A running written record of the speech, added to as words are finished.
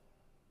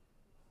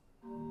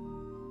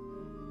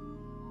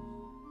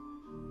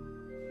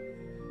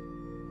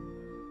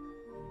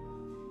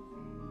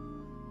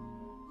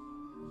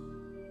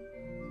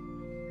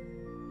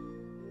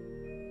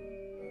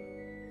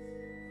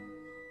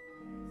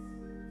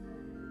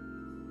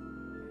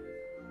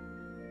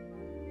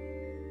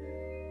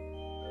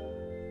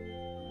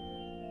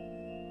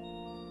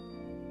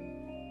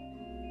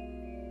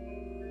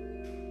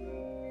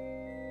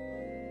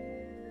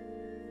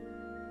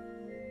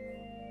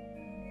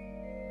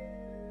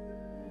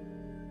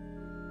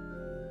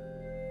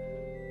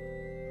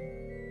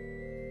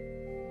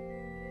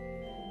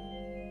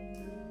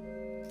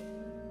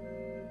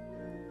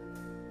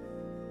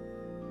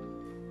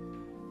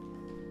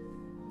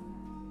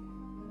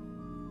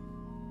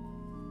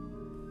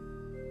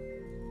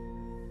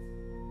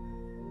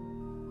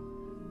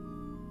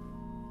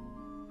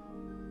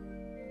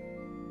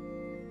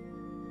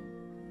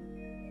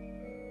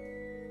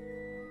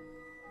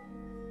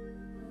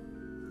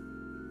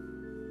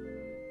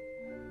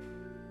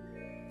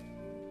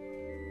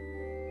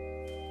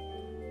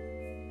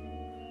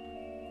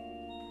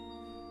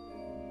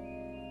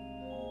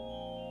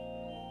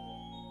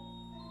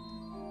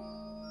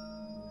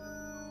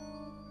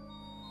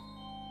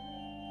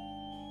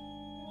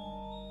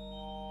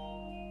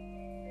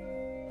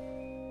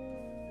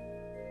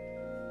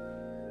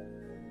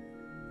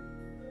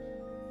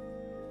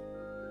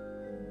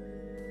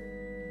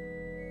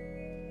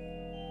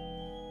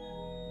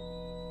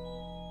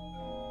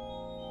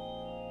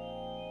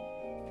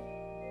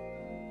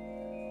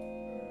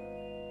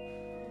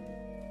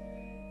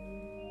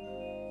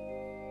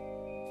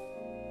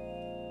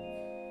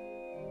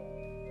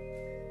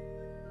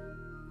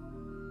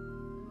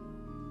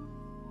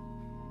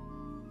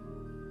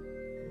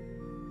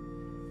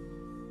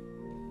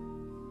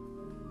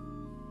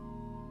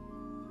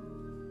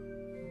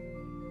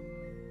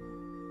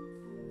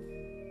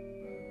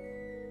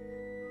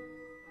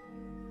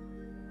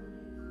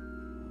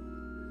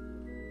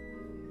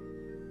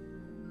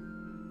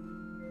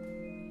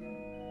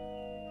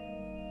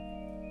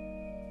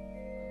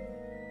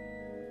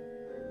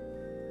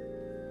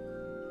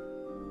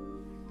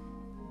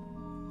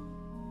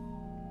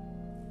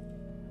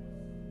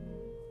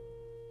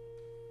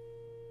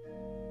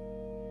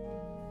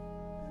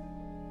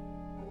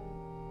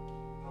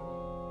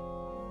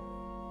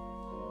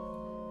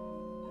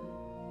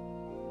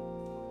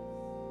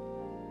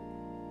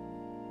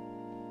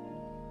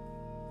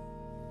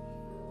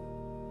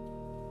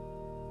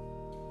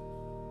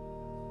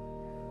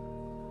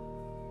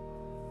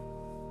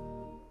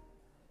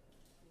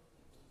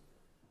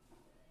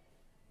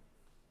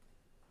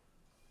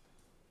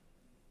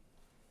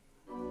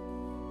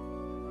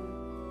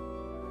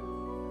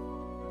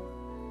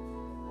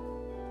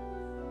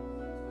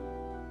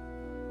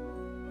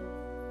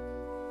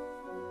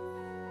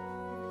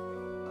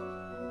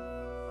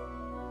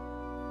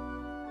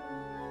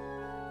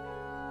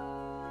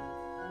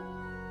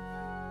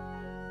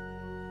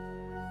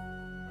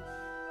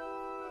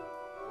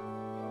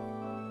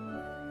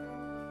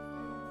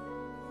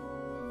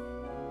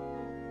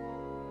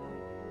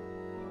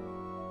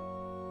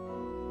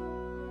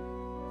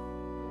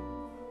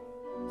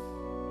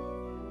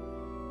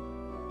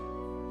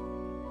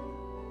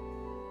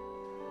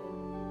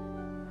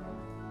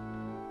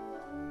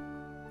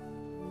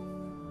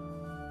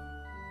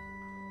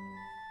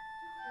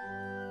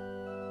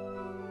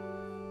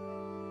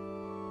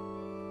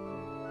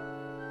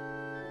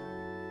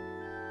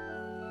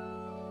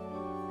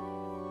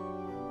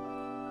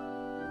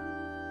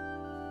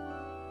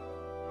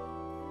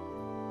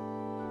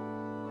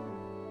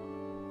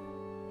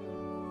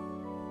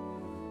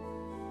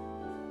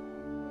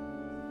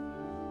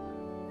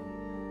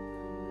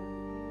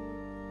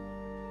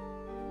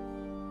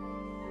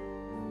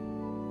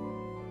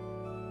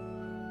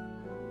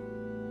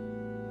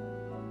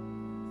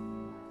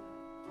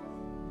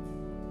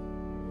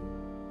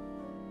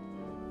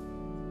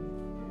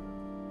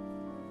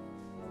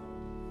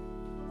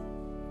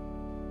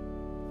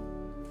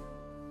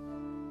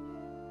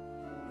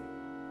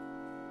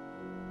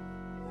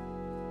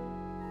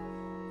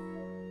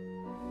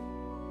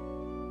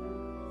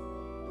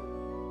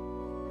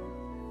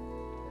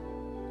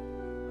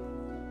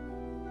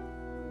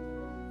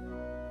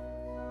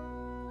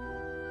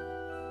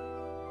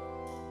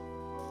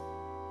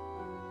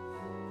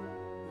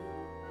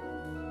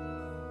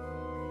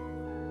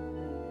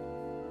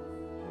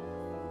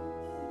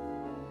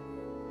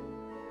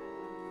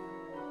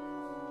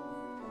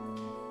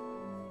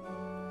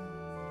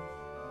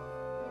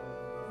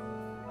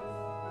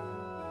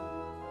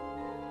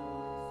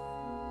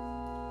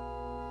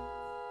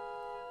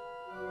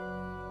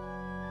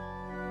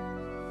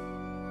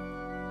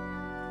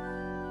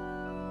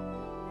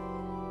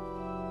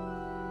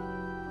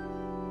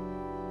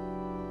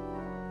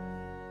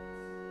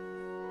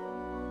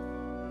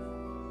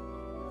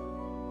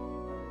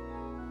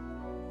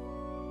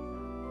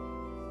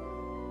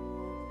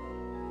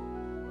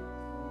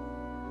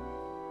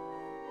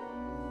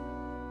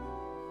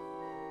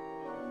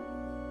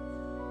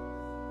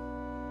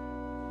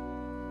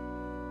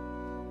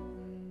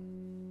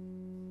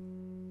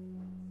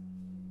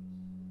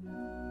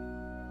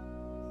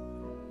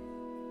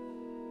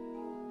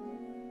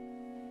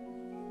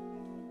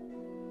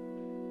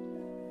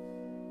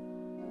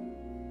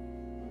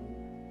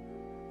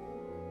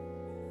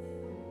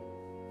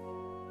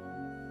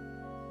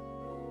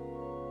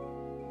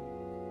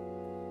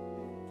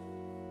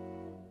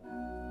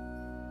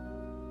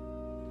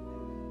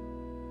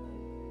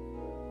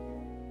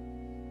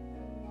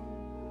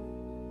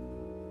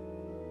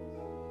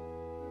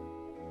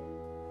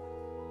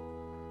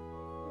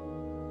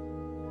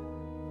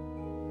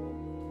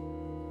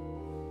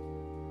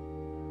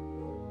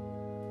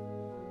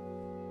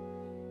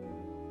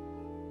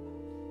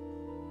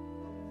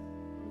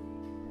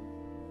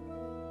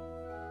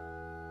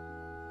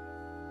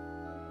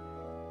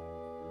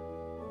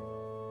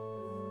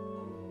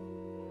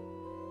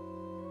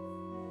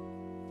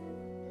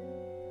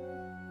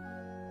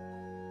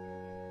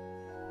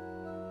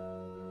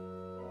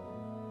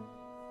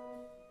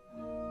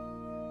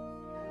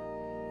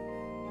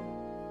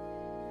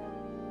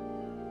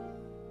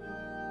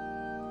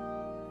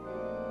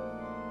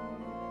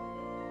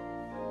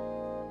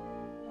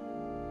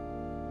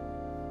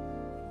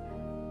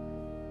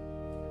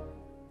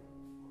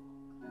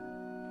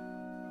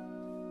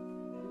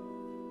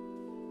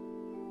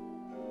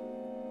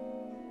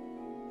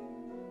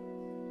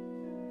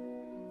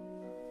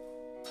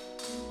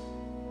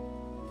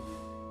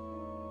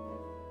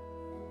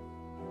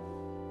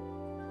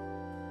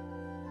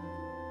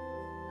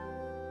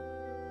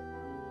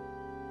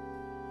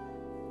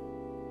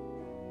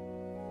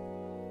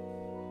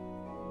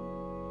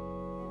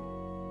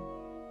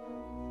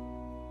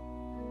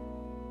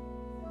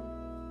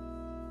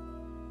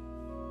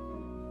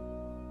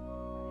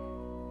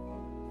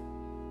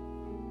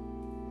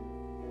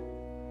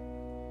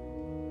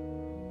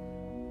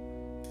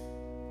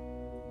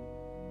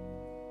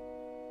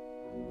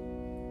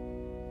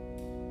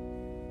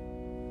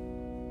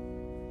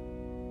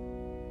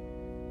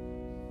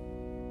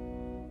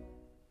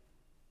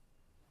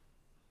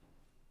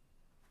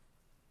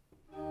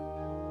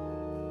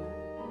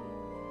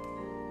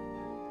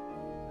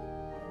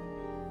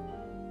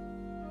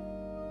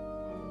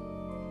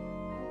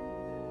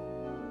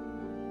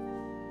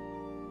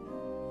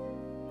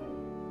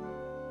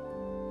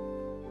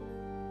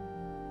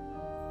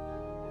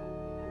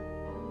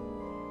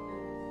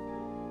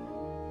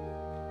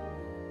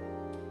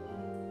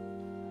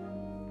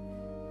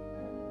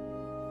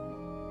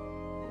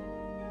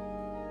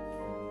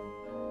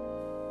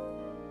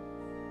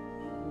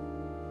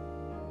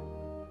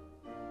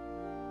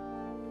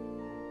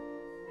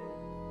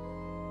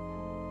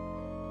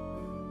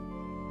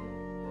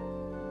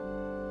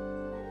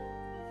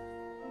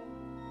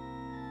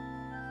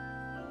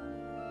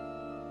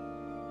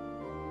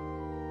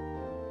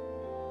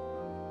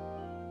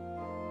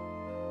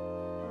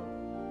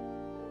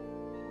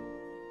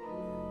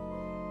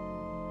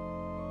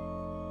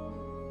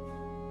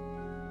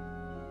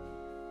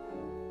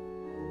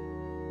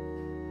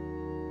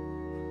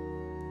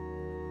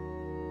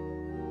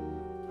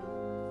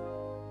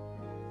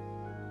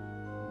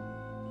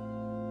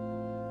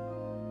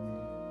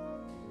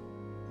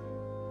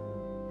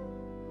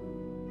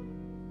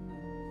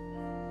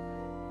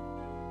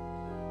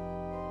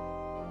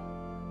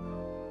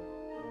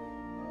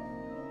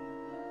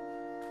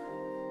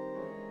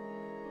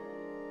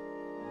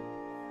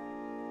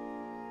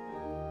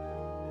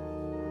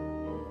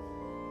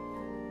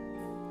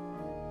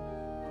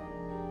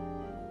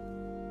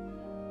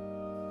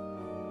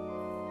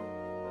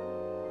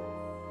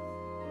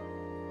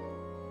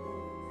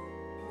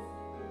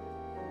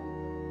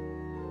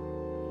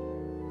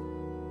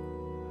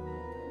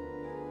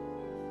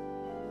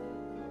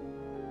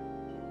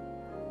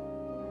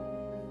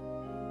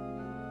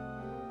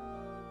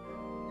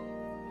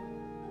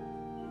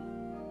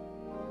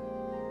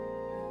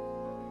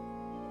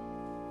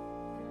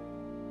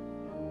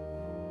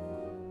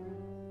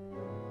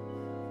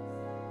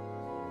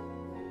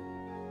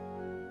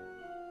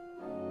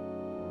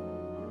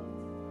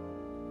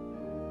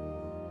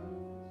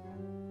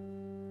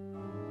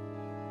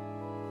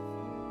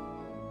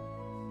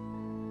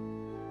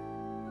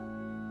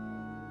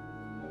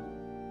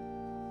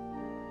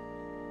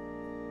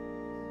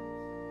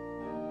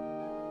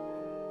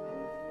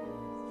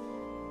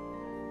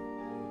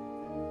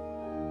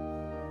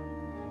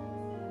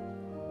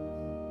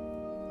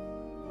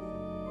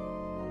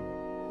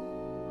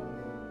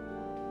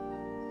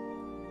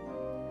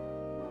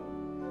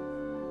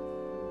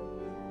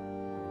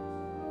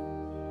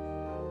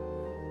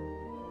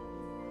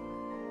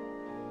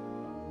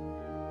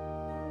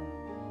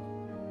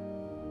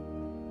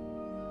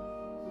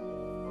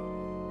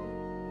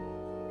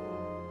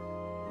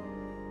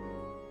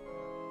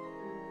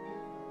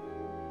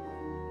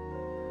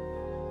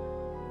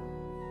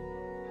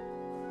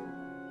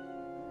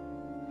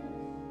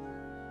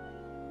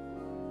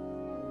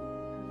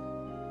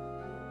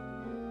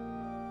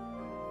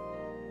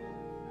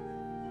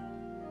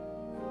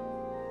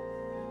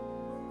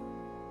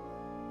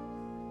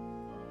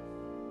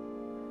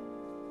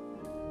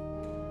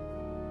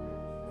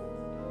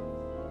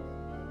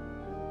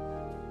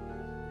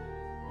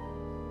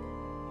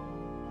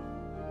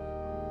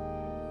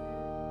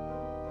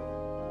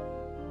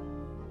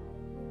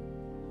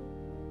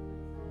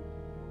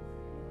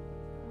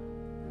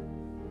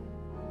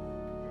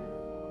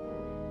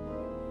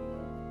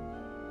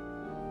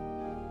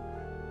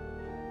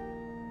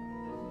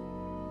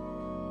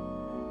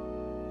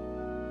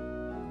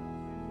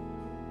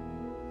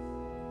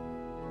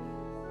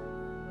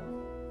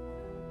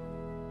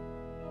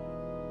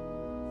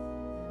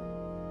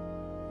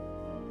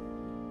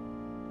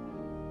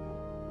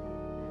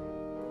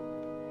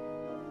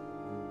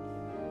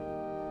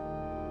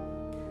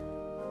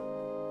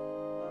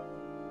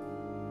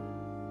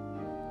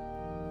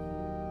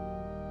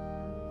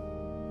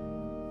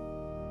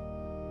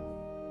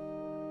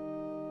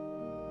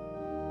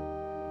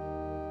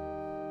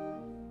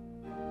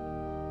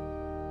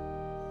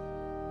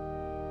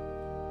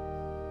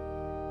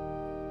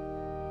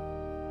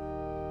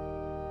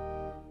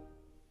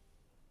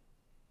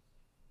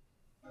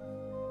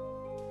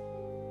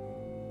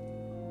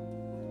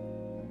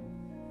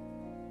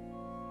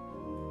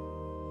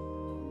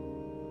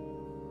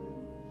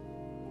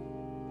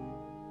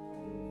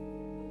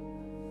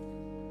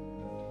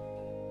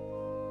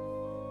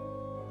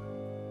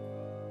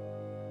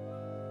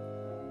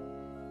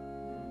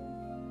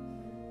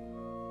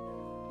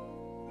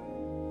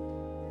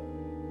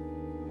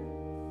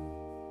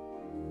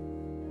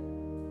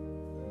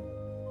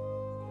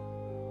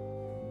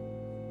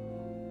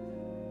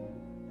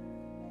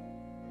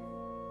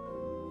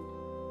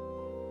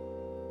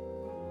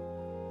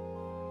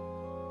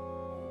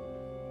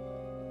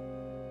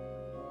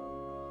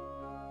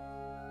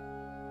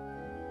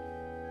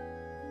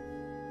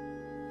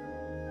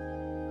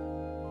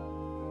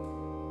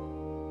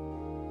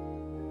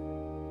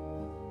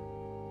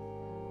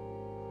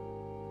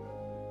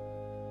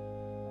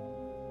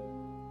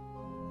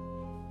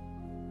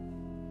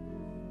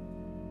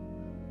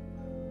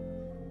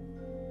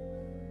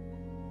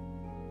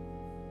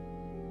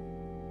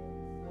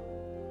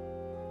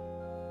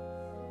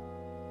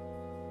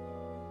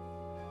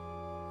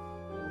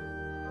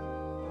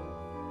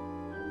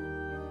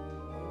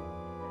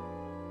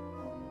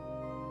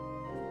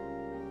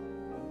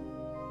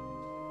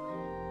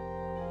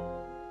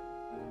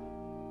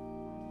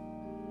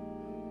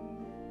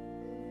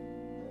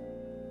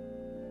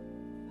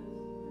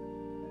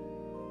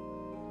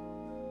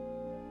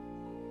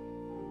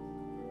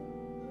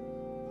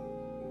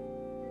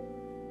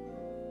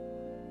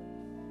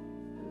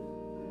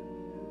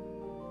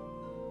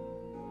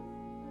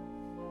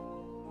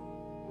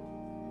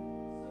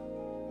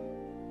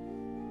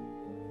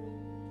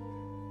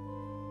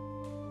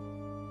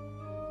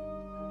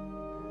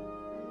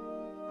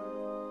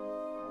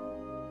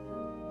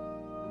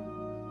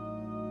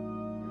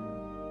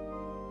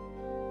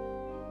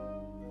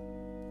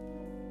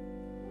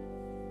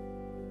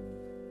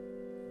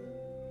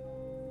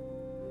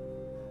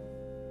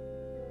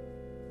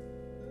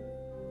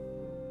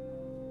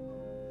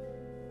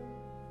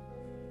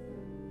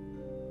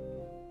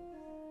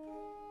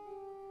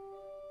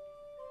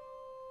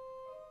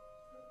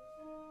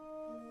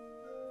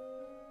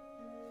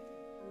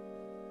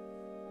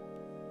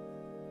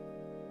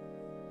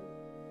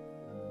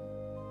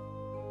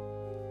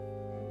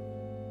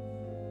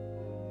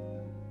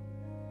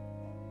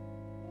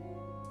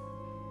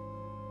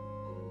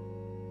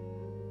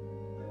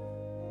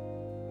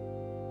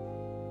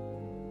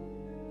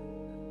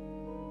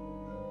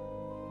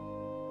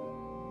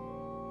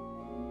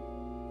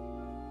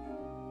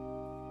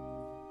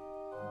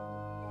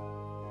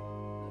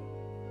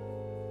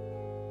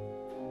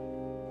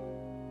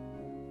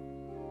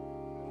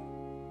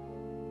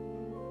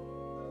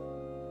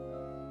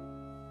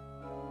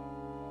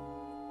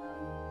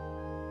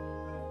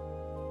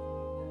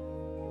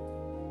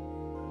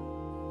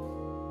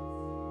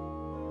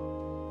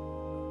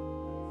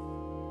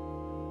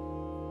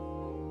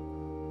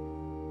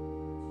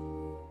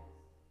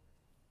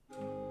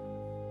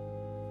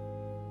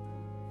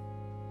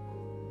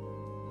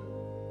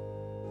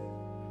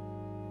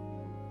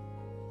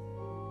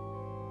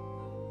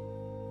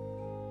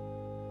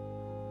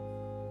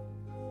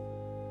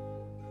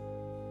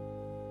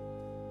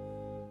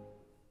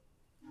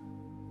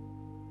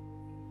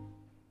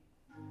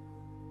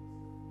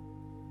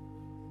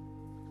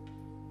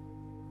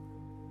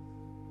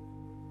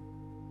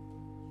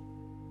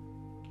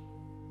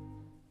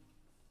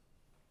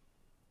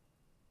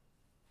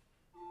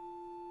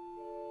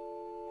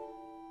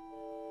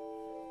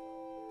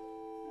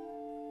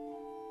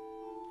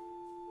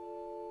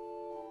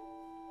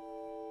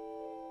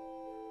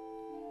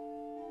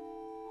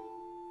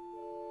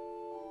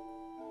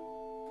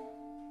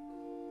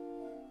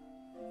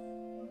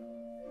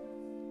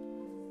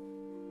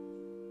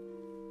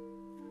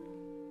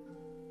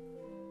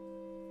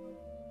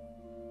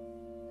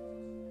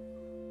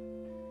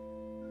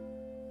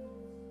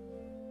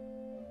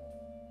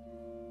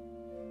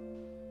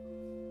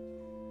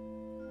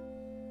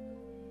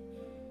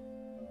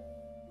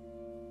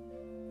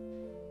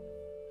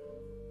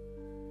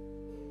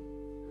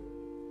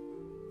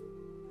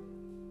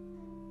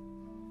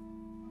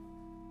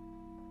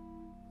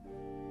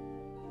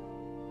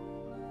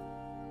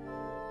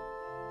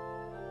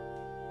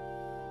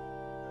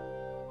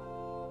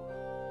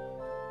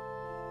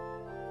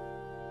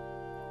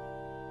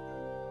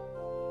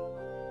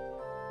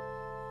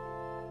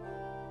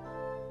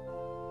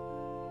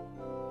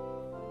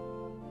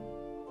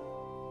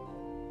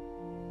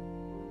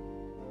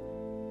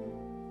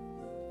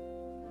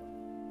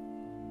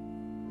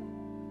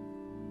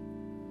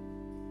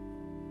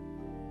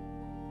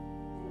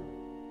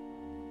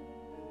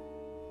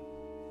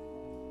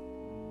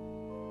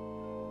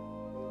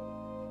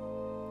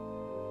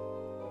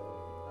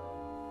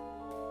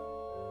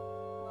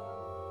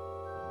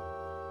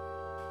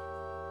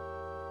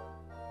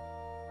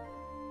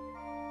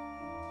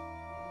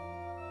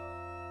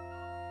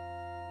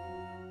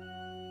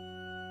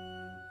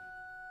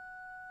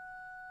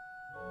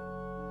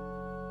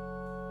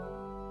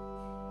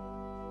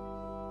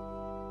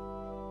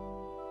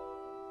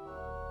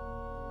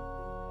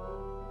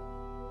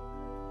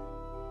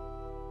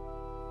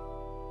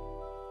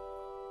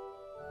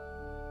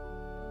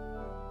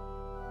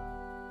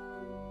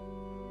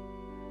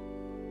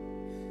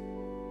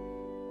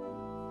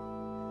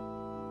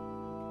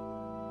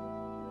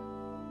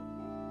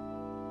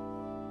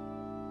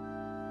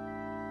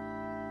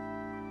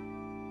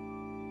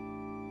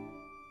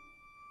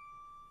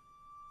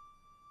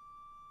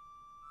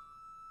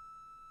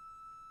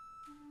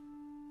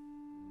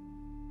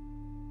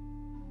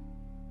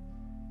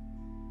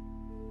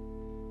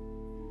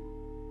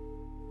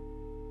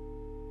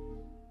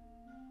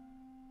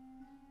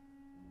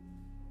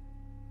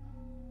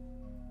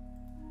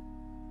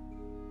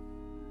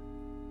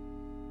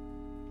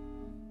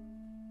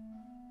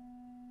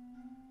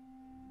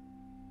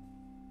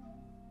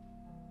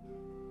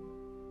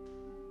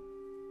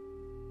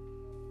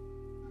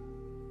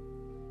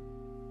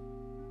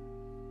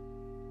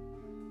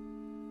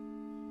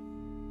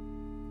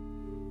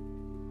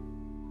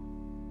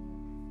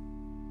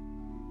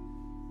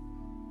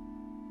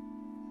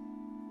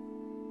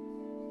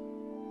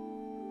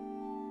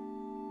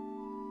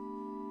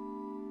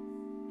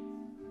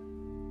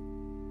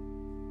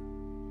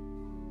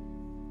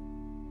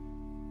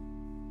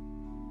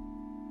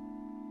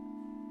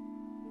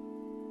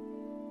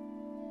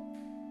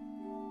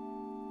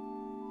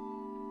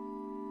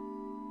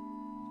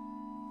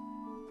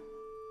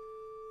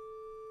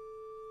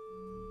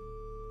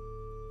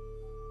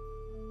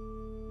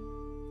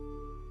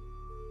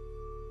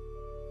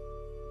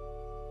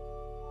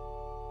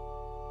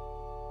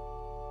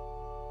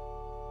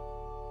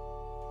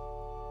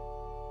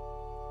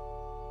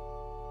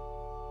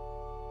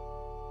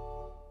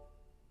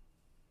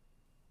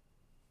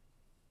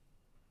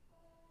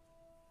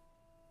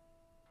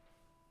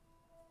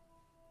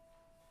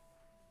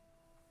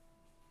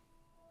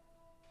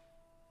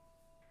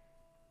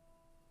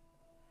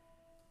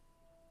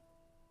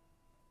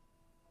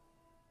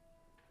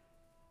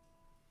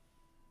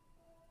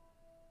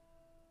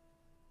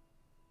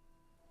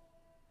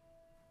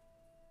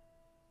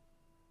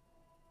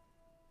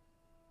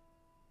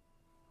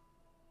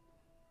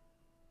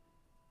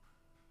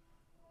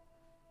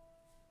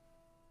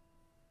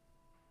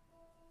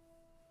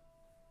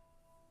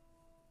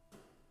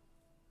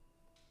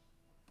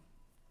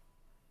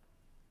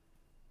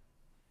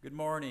Good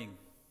morning.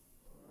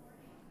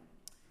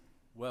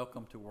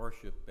 Welcome to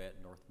worship at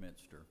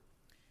Northminster.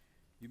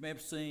 You may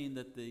have seen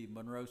that the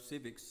Monroe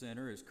Civic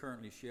Center is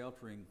currently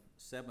sheltering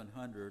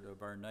 700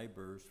 of our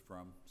neighbors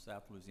from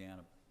some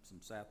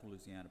South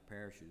Louisiana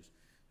parishes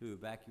who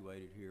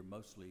evacuated here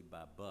mostly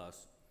by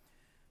bus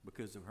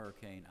because of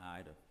Hurricane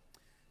Ida.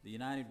 The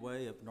United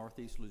Way of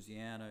Northeast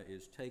Louisiana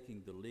is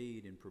taking the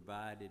lead in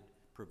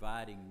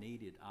providing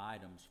needed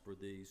items for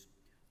these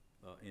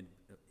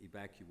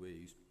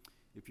evacuees.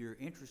 If you're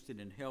interested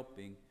in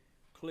helping,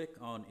 click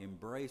on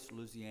Embrace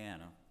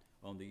Louisiana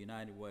on the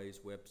United Way's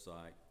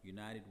website,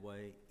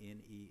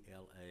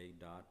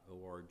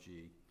 unitedwaynela.org,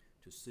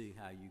 to see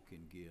how you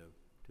can give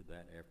to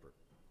that effort.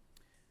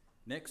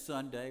 Next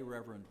Sunday,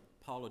 Reverend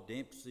Paula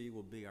Dempsey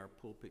will be our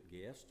pulpit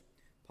guest.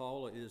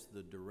 Paula is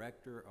the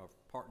Director of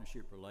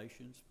Partnership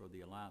Relations for the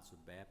Alliance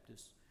of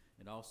Baptists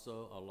and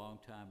also a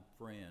longtime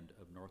friend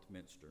of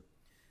Northminster.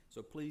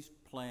 So please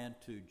plan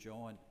to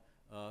join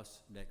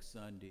us next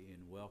Sunday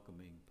in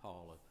welcoming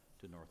Paula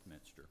to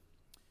Northminster.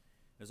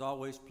 As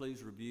always,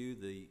 please review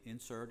the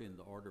insert in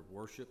the order of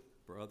worship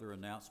for other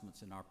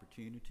announcements and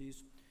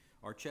opportunities,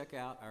 or check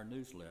out our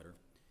newsletter.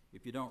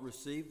 If you don't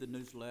receive the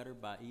newsletter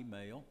by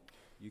email,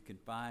 you can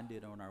find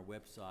it on our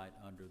website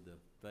under the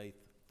Faith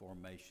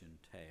Formation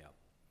tab.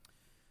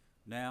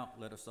 Now,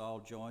 let us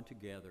all join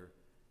together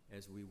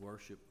as we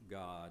worship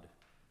God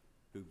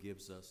who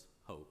gives us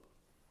hope.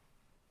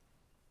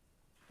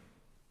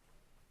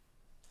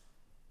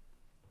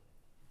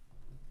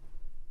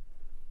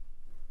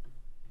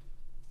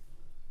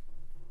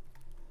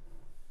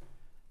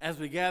 As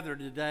we gather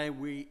today,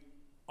 we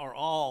are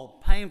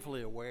all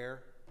painfully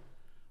aware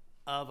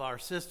of our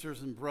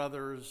sisters and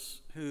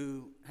brothers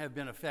who have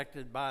been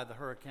affected by the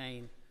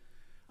Hurricane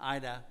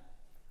Ida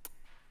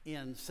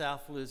in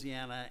South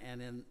Louisiana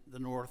and in the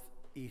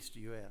Northeast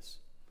U.S.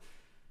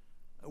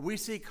 We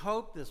seek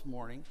hope this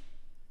morning,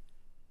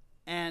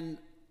 and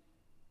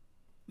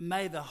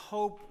may the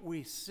hope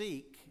we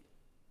seek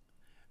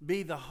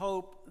be the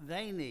hope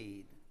they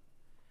need,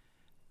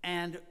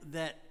 and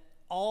that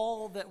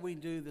all that we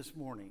do this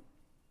morning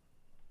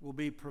will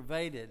be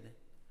pervaded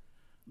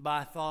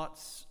by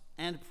thoughts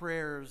and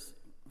prayers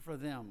for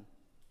them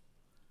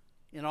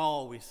in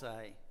all we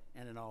say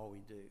and in all we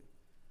do.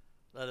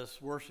 Let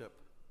us worship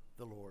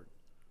the Lord.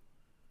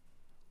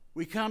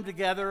 We come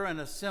together and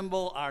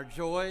assemble our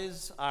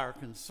joys, our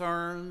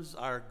concerns,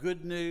 our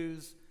good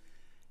news,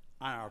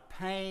 and our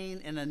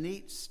pain in a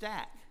neat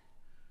stack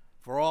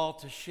for all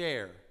to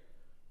share,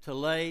 to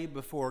lay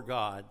before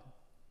God.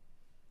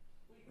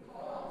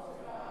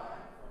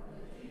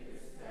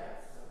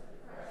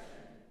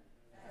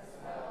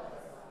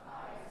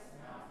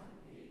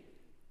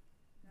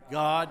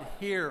 God,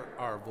 hear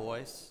our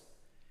voice.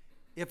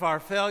 If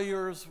our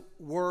failures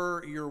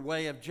were your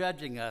way of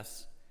judging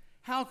us,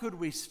 how could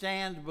we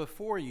stand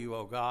before you,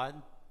 O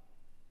God?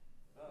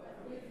 But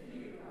with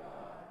you,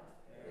 God,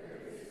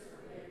 there is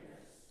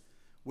forgiveness.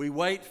 We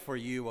wait for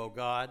you, O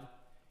God.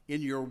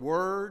 In your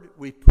word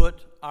we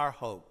put our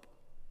hope.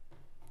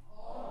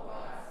 All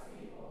God's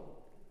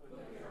people,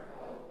 put your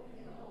hope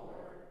in the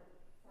Lord,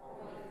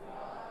 for with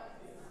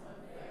God is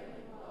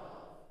unfailing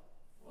love,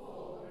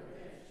 full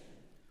redemption.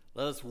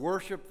 Let us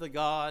worship the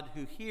God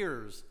who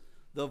hears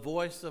the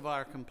voice of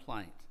our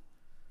complaint.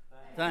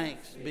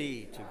 Thanks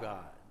be to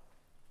God.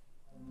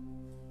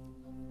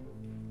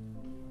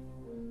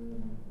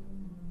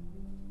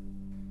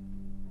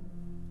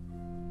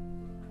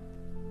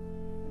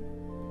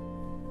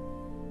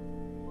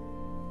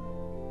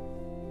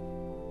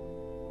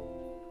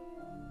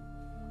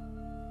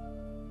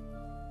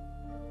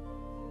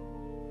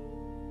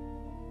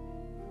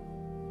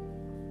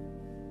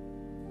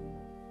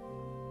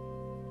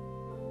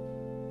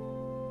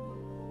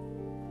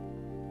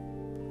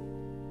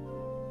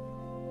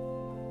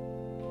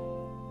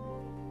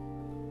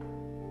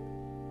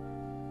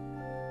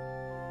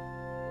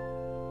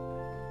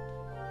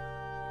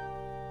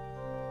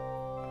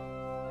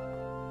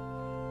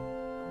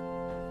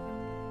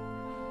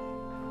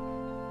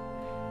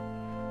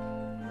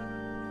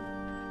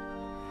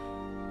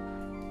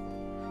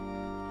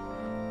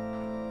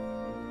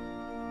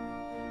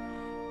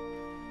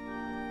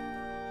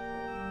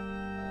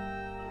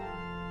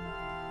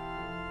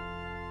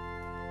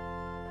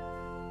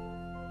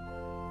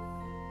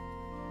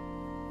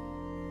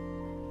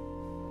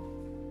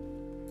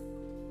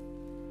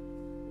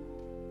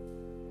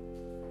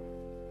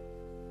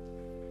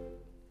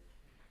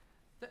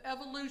 The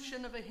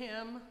evolution of a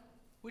hymn,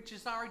 which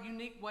is our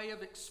unique way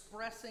of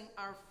expressing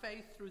our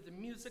faith through the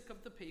music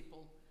of the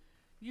people,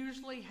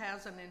 usually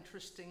has an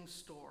interesting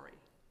story.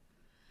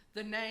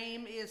 The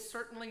name is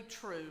certainly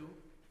true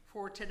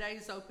for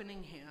today's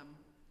opening hymn,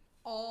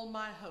 All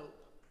My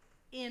Hope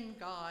in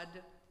God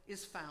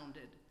is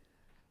Founded.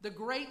 The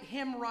great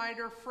hymn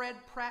writer Fred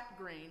Pratt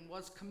Green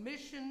was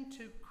commissioned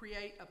to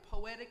create a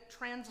poetic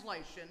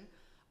translation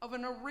of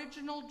an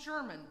original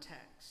German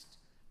text,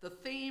 the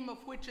theme of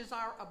which is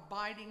our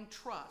abiding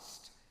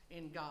trust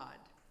in God.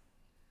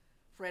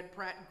 Fred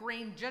Pratt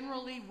Green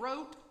generally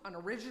wrote an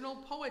original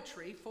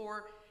poetry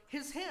for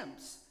his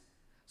hymns.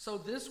 So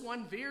this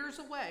one veers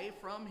away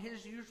from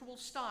his usual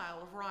style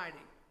of writing.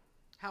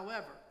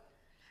 However,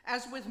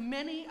 as with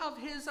many of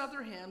his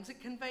other hymns,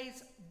 it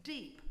conveys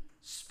deep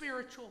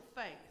spiritual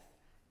faith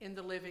in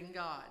the living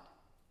God.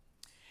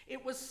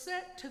 It was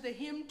set to the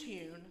hymn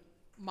tune,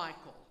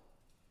 Michael,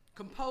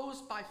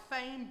 composed by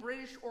famed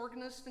British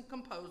organist and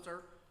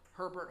composer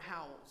Herbert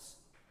Howells.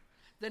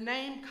 The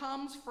name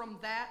comes from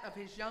that of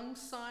his young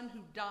son who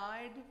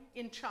died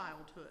in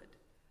childhood.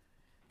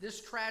 This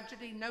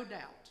tragedy, no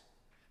doubt,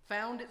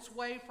 found its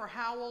way for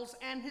Howells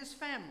and his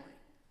family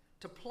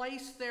to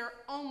place their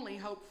only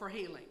hope for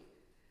healing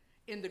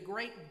in the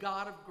great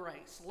God of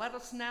grace. Let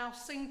us now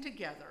sing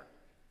together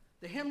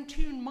the hymn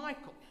tune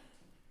Michael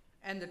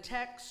and the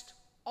text,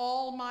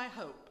 All my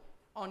hope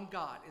on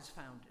God is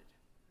founded.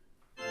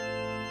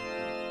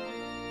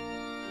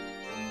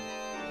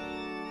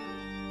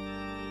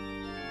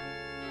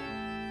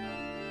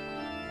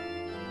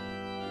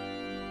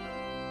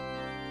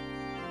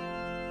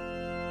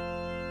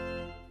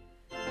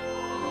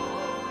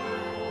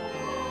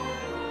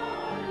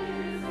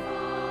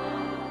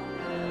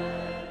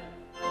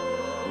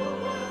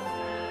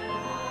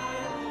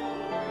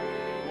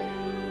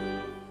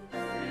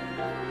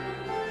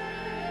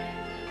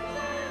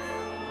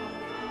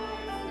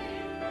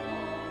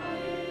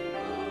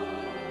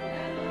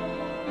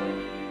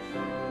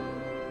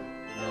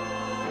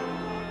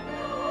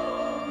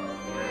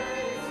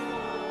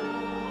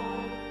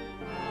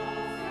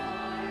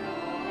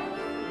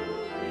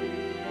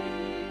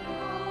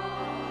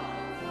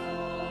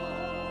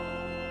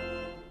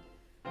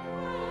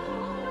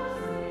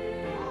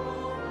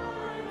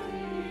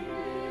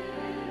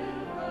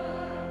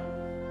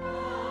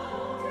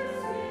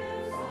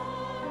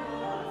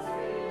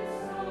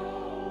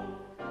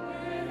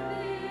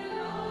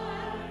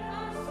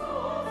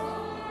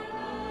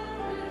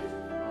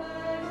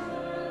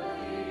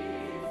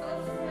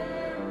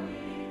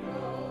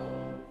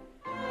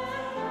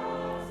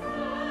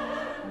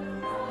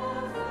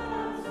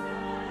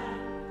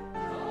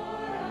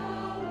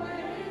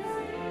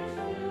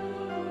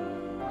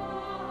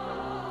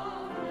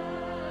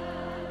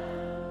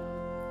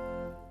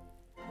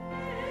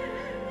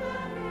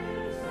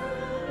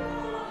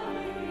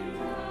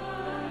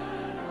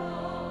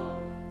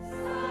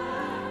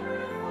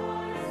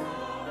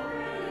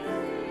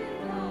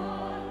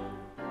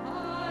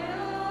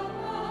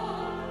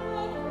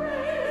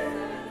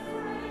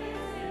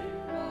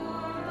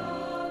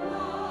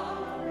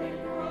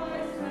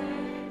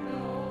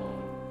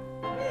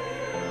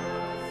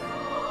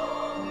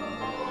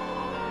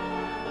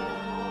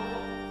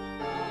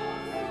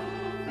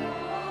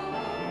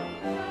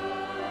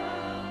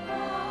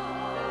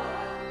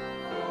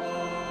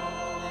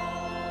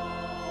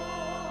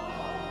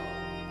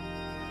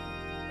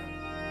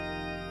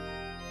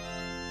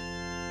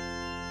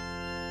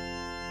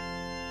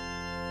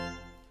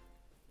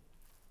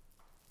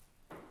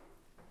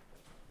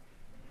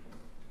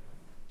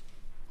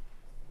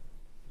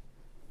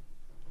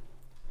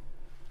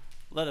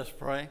 Let us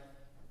pray.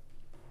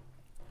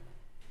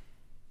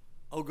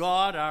 O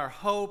God, our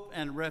hope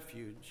and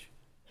refuge,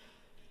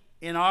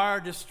 in our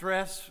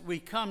distress we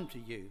come to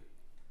you.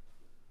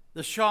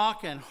 The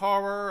shock and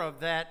horror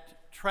of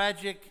that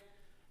tragic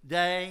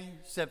day,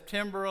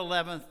 September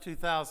 11th,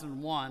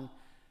 2001,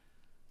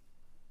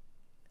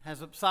 has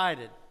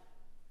subsided.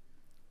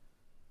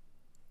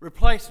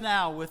 Replaced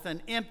now with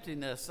an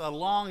emptiness, a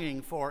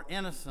longing for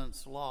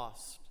innocence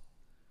lost.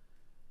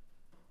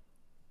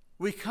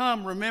 We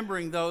come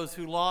remembering those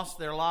who lost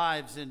their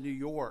lives in New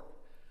York,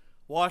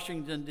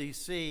 Washington,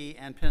 D.C.,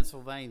 and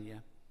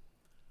Pennsylvania.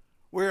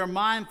 We are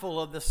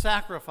mindful of the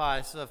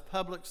sacrifice of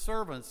public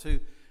servants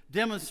who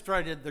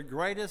demonstrated the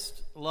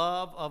greatest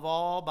love of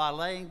all by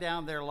laying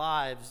down their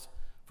lives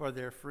for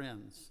their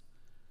friends.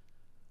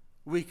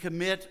 We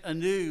commit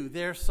anew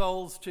their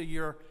souls to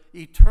your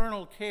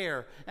eternal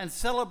care and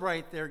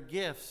celebrate their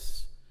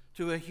gifts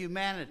to a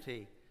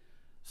humanity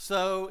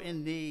so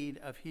in need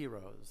of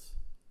heroes.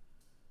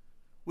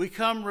 We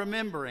come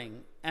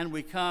remembering and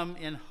we come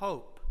in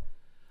hope,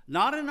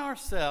 not in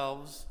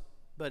ourselves,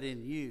 but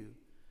in you.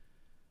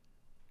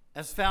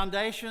 As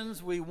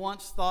foundations we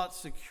once thought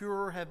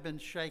secure have been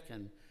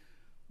shaken,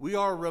 we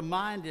are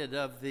reminded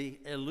of the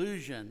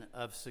illusion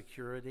of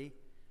security.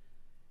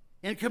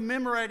 In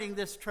commemorating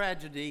this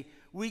tragedy,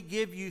 we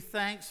give you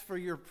thanks for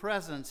your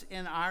presence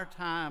in our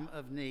time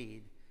of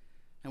need,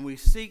 and we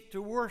seek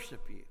to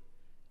worship you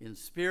in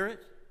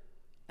spirit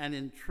and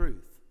in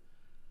truth.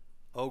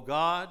 O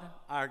God,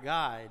 our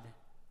guide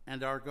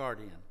and our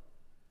guardian.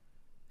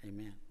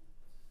 Amen.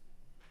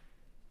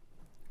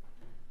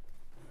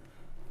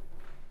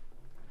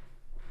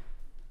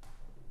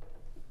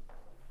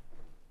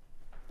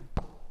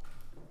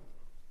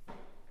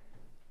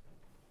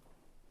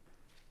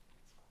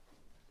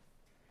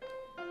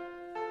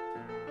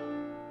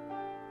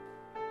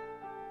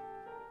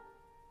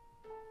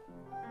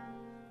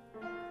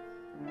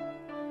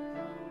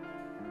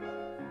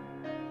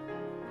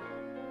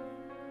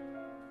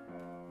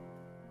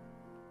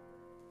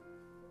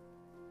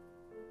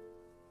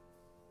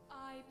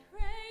 I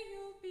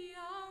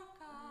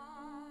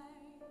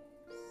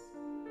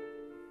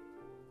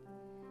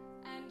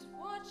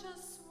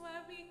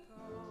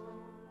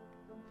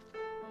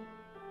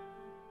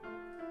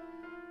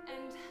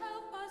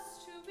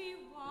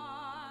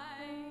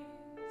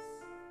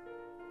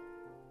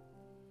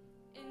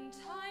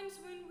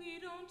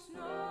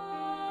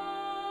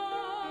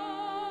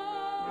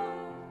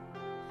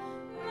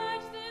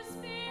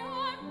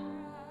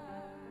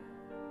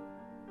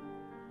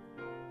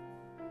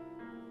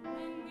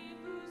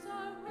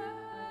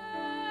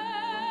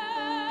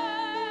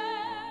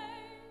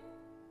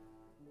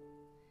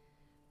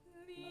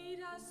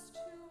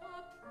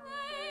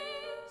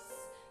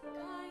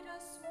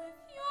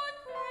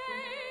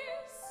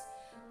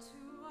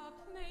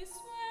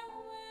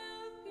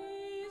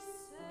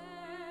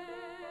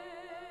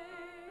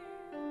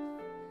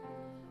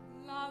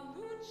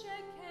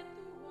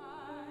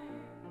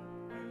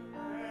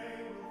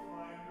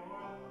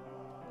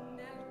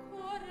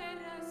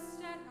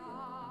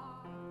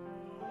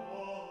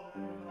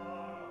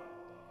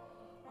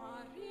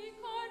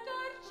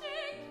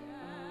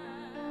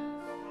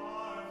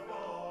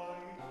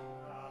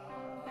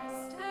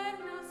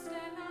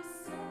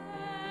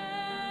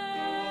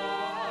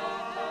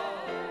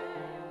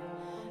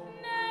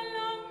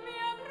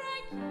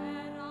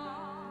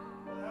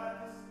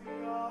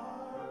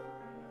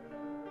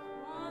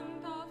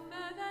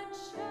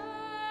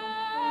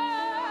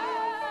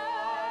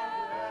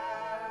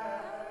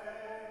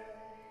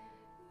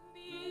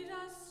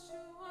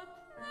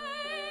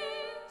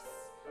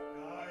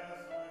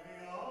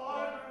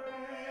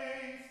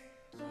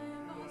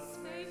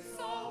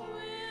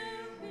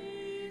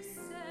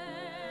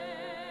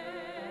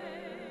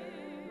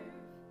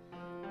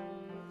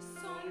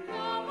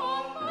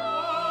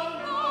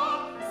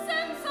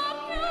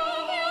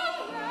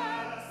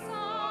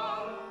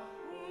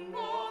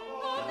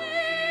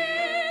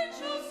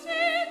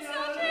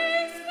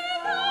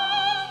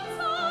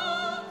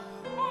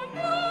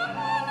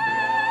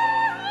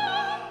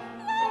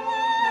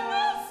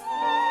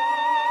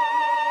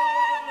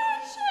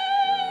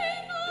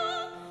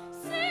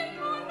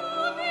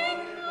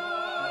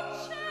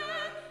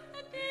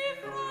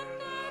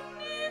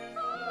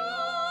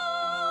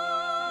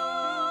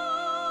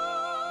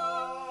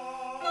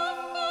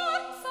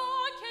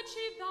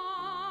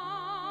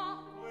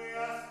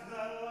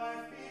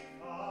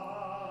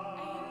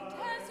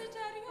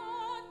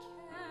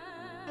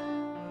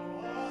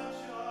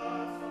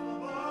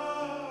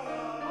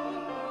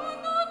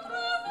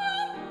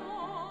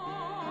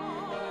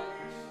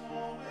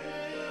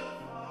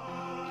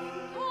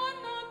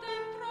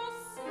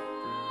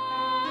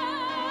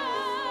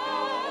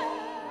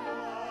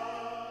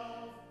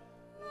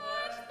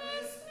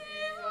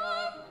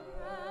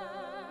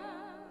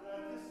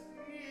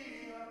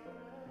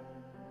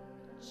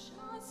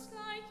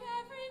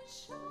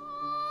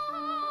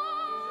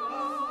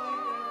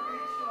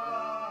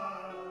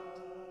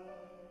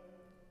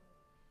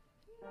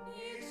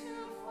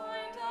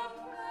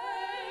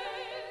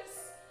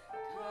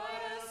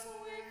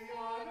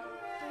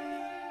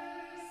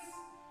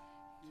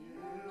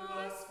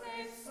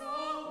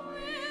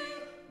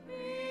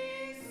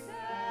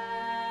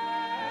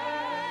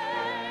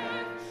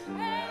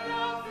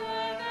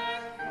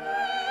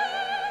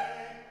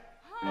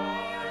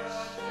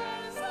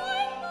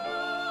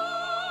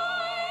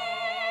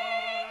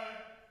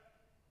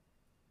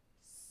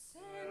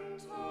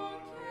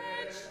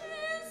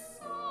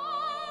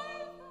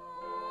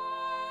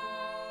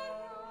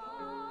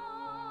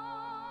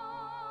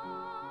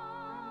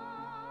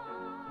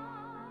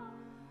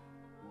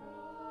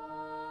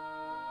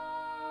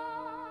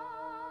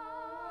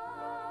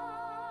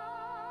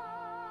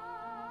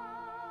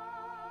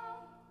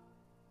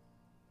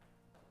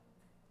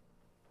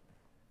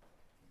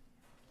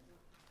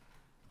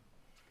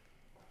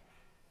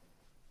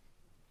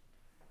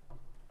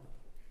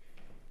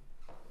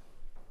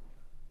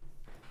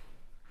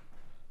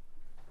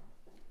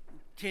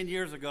 10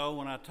 years ago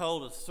when I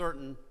told a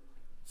certain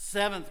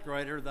seventh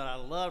grader that I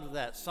loved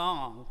that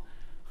song,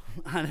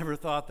 I never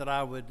thought that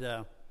I would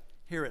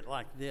hear it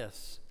like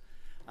this.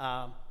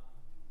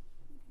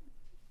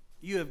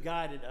 You have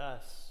guided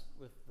us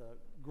with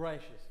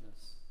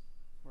graciousness.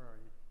 Where are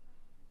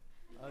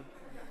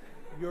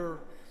you?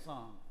 Your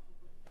song.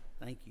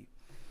 Thank you.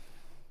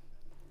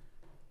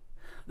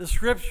 The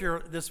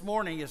scripture this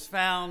morning is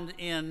found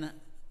in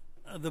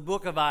the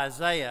book of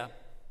Isaiah.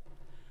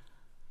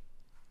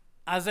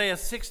 Isaiah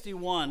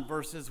 61,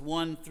 verses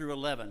 1 through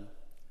 11.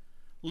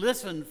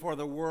 Listen for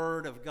the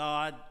word of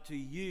God to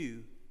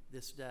you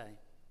this day.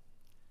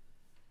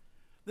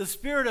 The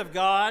Spirit of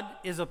God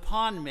is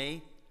upon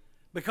me,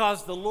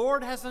 because the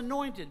Lord has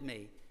anointed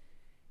me.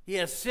 He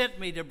has sent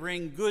me to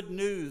bring good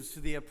news to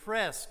the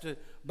oppressed, to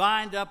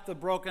bind up the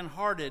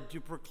brokenhearted,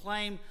 to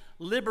proclaim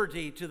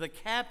liberty to the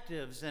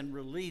captives and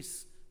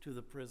release to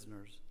the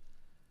prisoners,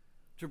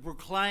 to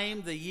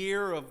proclaim the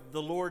year of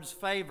the Lord's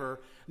favor,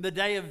 the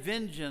day of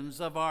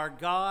vengeance of our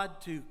God,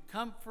 to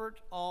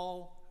comfort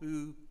all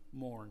who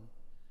mourn,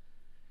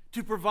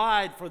 to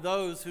provide for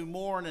those who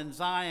mourn in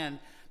Zion,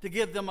 to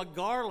give them a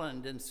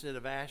garland instead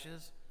of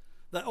ashes,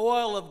 the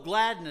oil of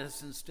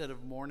gladness instead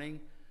of mourning,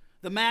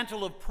 the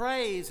mantle of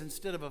praise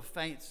instead of a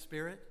faint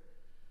spirit.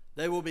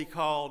 They will be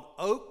called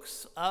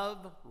oaks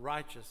of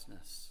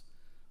righteousness,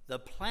 the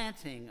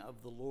planting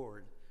of the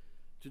Lord,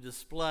 to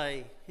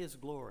display his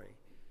glory.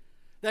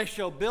 They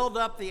shall build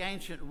up the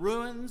ancient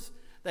ruins.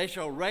 They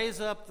shall raise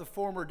up the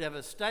former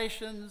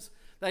devastations.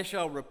 They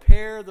shall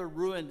repair the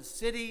ruined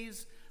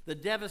cities, the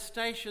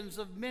devastations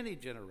of many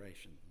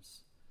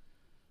generations.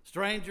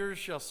 Strangers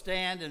shall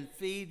stand and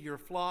feed your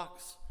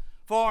flocks.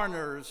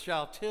 Foreigners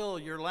shall till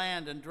your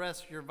land and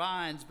dress your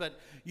vines, but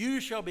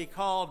you shall be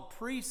called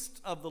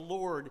priests of the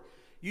Lord.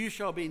 You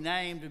shall be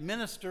named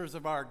ministers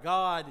of our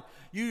God.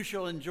 You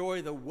shall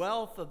enjoy the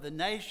wealth of the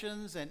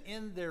nations, and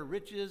in their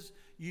riches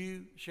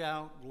you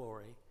shall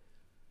glory.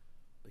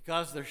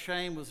 Because their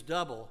shame was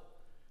double,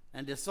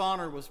 and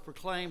dishonor was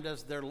proclaimed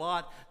as their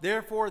lot,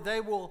 therefore they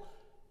will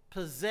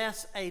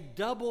possess a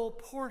double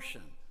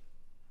portion.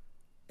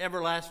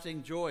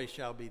 Everlasting joy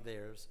shall be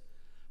theirs.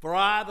 For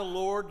I, the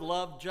Lord,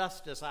 love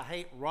justice. I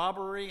hate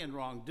robbery and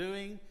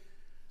wrongdoing.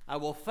 I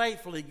will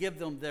faithfully give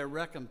them their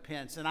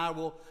recompense, and I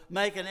will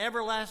make an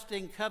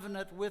everlasting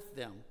covenant with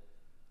them.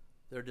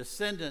 Their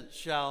descendants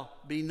shall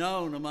be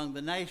known among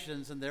the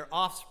nations, and their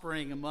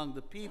offspring among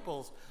the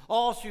peoples.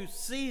 All who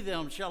see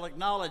them shall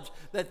acknowledge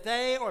that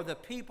they are the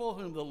people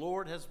whom the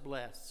Lord has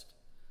blessed.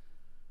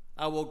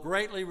 I will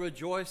greatly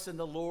rejoice in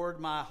the Lord.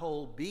 My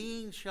whole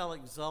being shall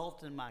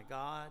exult in my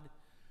God.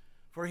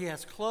 For he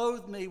has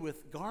clothed me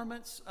with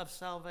garments of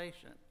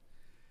salvation,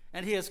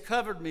 and he has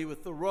covered me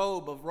with the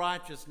robe of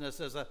righteousness,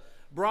 as a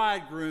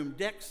bridegroom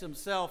decks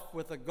himself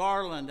with a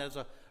garland, as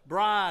a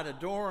bride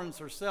adorns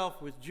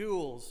herself with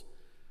jewels.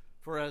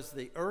 For as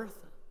the earth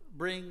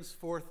brings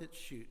forth its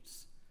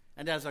shoots,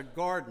 and as a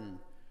garden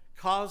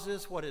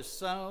causes what is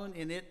sown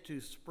in it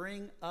to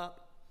spring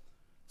up,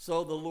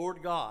 so the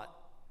Lord God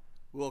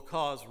will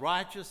cause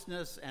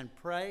righteousness and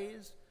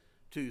praise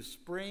to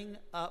spring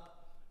up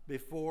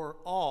before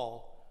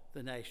all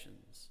the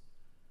nations.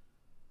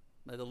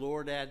 May the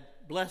Lord add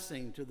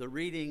blessing to the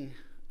reading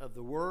of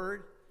the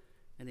word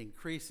and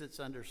increase its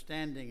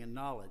understanding and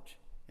knowledge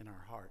in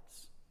our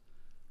hearts.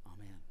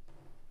 Amen.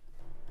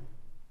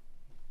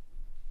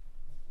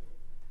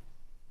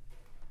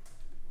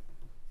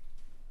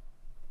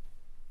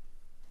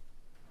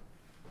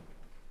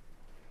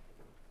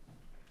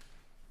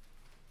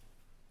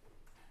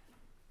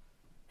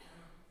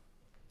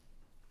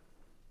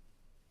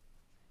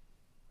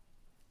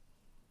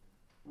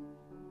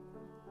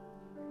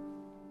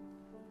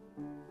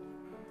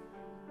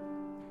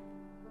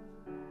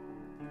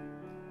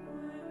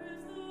 Where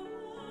is the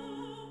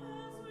hope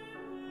as we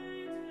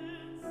wait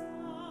in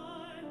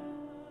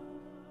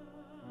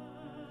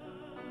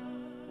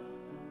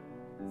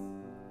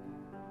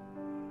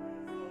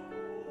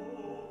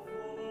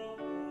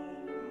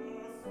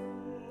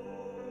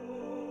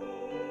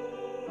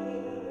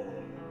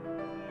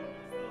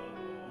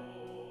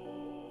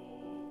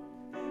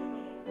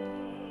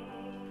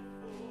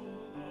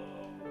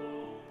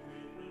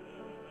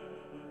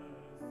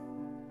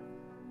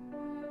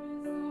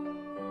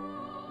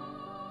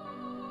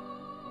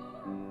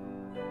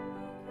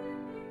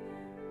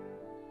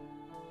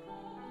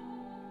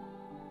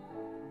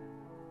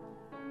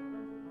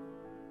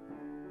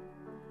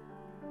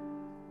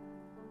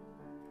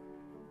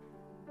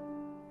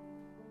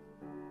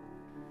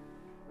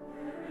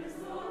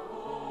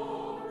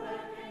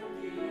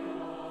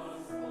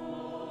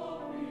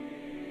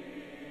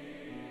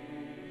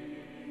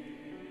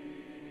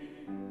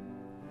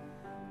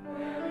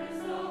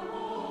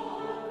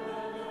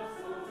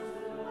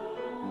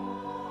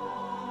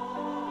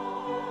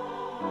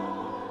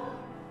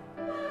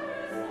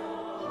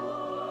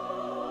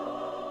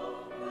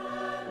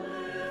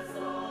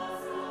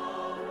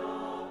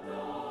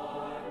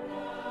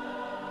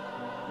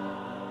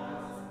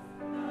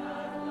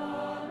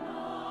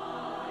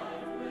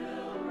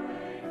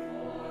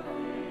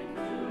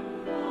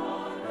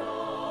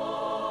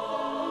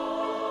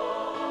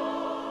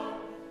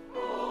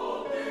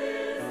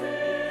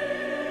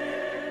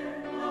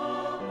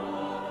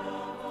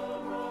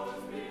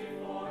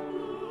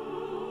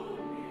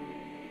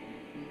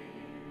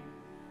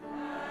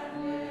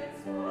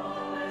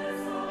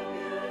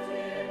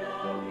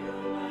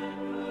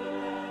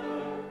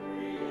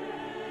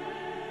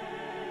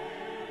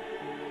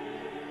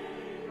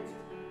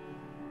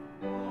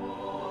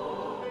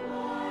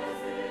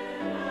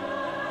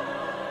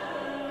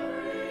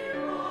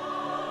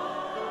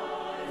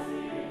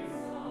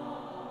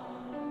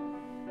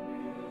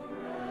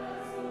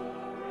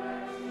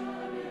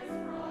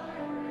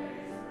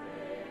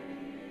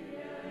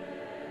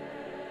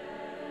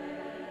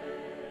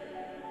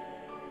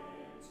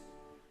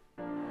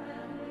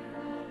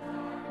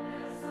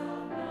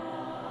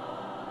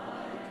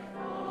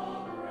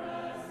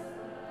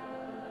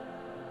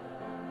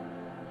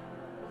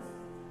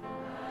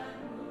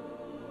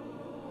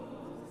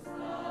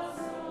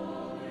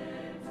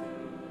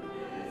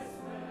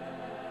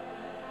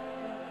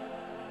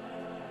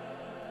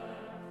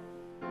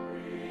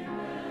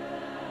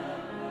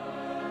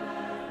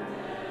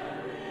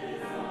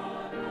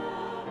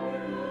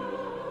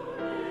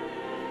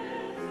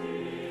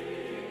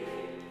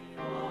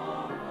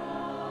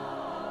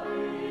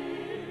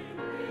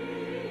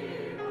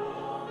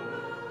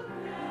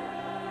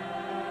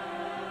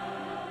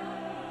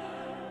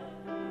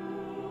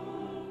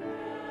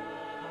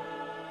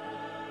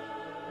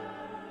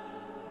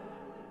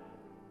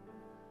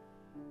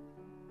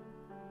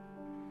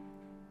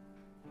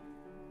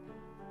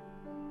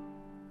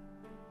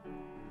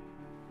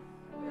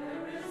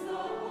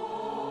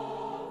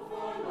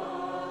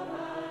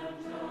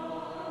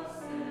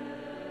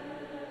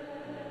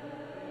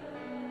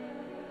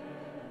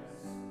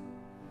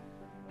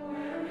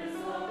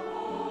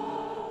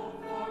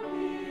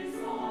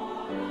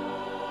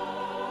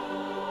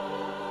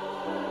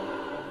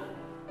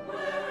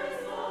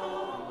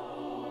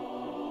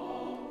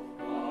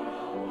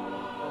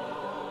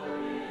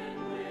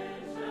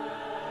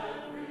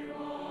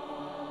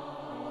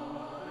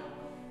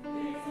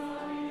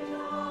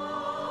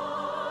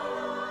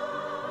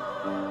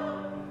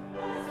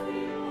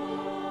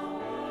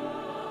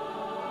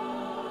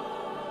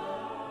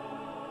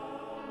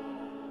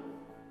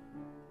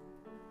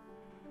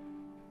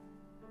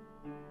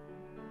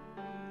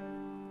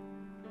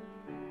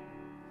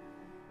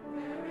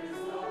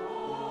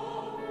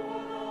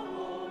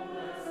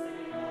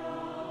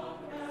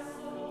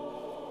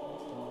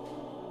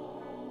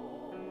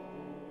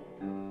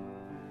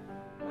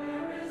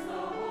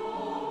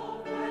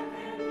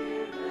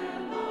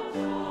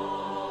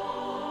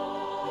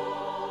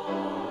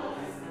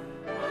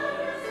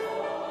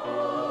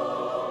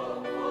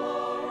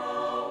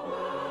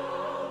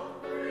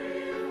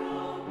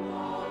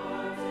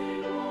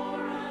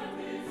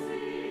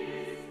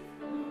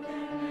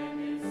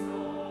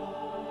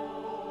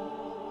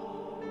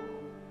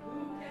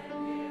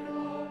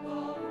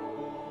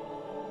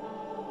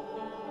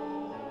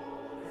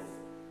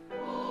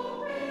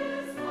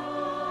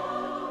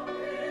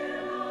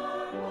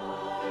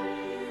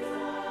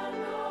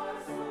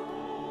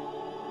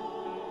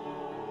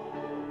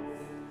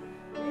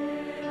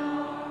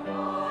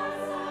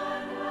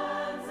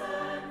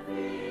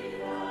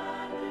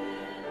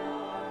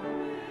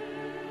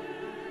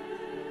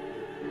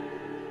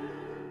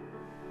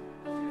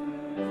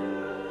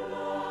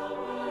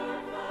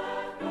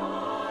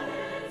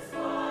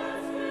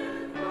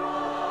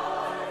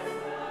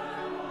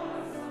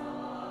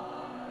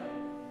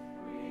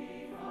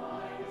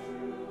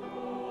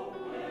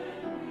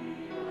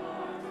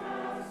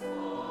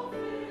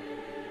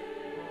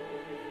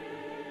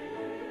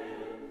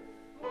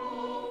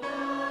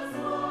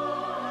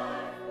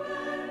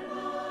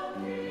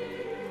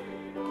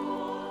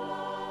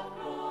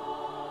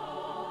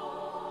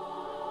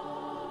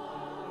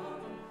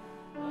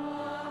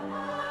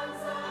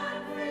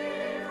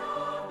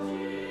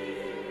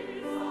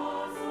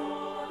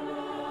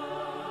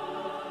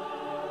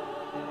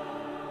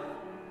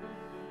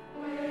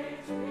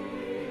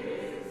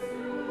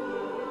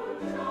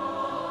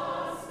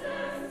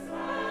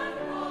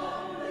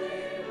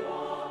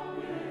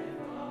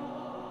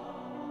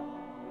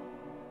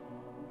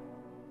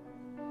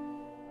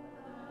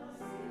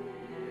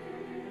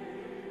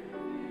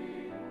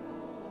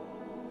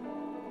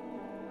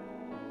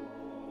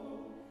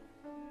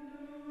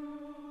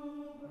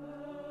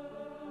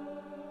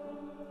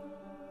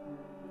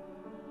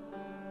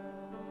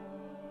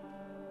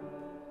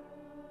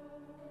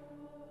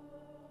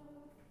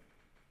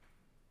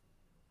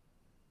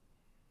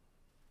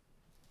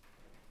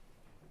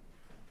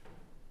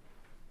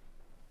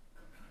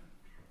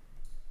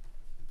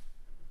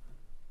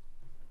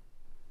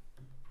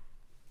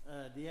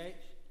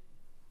DH,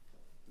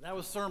 that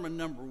was sermon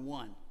number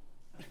 1.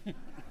 This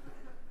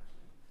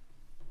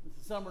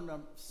is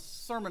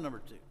sermon number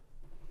 2.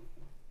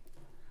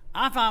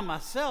 I find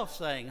myself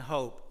saying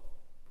hope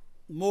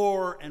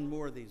more and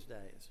more these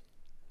days.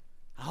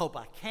 I hope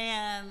I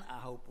can. I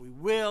hope we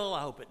will.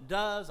 I hope it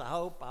does. I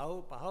hope.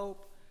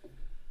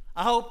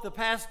 I hope the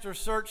pastor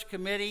search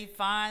committee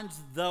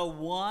finds the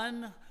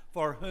one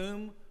for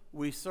whom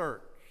we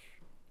search.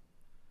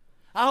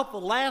 I hope the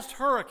last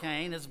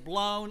hurricane has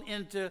blown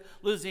into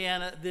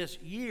Louisiana this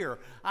year.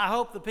 I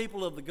hope the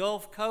people of the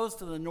Gulf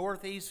Coast and the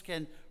Northeast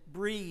can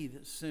breathe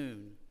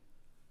soon.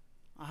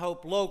 I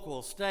hope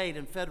local, state,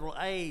 and federal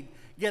aid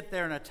get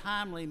there in a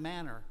timely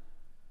manner.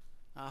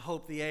 I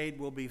hope the aid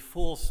will be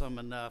fulsome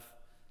enough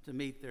to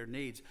meet their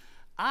needs.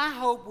 I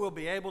hope we'll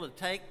be able to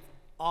take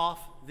off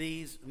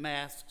these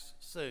masks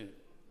soon.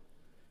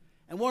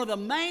 And one of the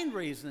main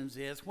reasons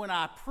is when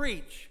I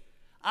preach,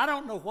 I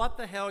don't know what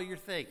the hell you're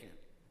thinking.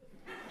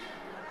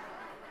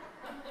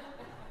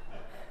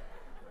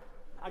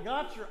 I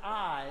got your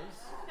eyes,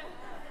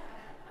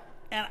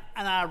 and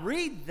I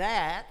read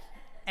that,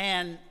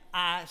 and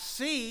I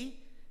see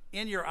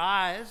in your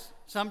eyes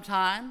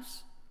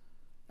sometimes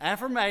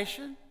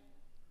affirmation,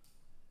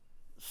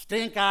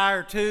 stink eye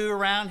or two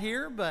around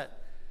here,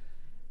 but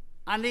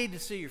I need to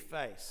see your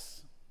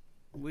face.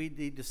 We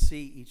need to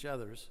see each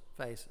other's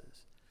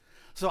faces.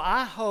 So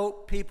I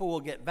hope people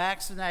will get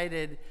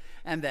vaccinated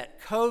and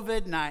that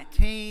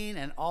COVID-19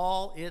 and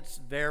all its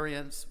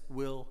variants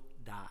will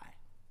die.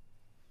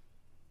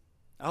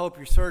 I hope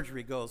your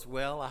surgery goes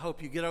well. I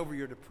hope you get over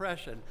your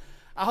depression.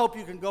 I hope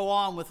you can go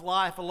on with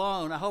life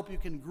alone. I hope you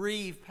can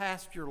grieve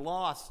past your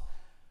loss.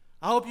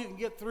 I hope you can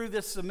get through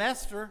this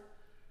semester.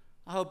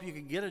 I hope you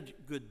can get a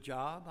good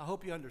job. I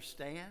hope you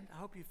understand. I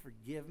hope you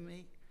forgive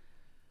me.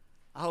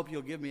 I hope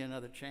you'll give me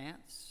another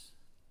chance.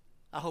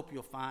 I hope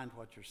you'll find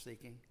what you're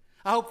seeking.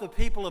 I hope the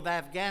people of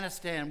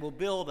Afghanistan will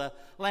build a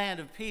land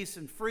of peace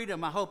and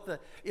freedom. I hope the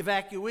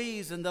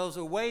evacuees and those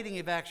awaiting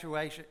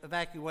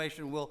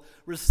evacuation will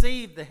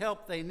receive the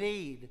help they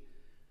need.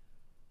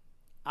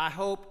 I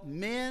hope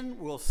men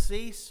will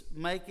cease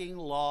making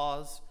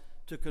laws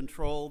to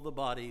control the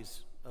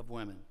bodies of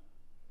women.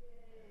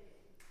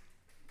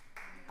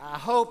 I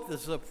hope the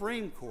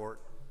Supreme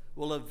Court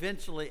will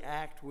eventually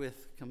act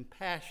with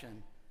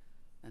compassion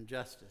and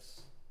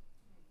justice.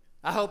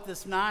 I hope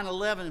this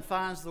 9/11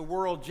 finds the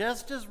world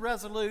just as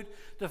resolute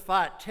to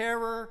fight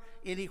terror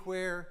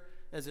anywhere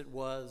as it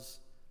was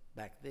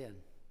back then.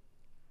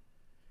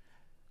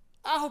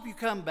 hope you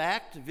come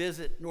back to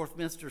visit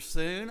Northminster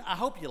soon. I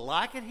hope you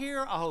like it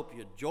here. I hope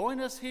you join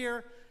us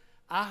here.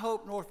 I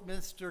hope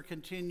Northminster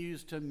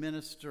continues to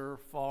minister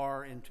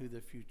far into the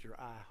future.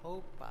 I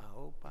hope.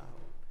 How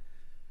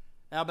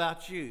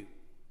about you?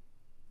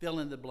 Fill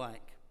in the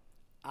blank.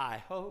 I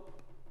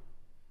hope.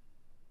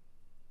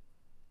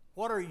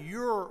 What are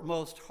your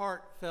most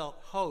heartfelt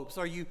hopes?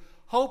 Are you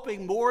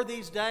hoping more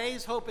these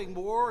days, hoping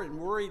more and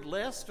worried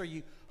less? Are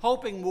you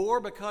hoping more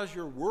because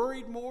you're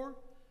worried more?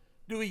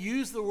 Do we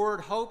use the word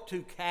hope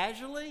too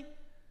casually?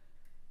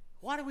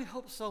 Why do we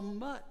hope so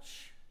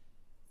much?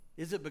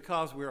 Is it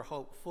because we're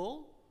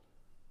hopeful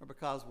or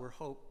because we're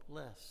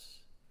hopeless?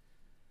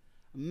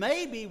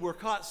 Maybe we're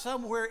caught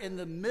somewhere in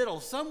the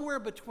middle, somewhere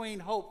between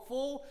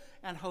hopeful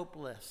and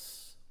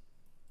hopeless.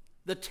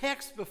 The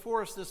text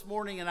before us this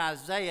morning in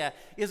Isaiah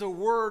is a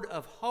word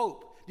of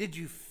hope. Did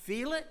you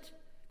feel it?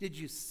 Did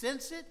you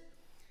sense it?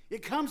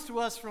 It comes to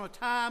us from a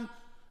time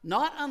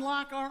not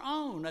unlike our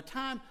own, a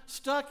time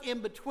stuck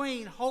in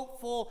between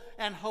hopeful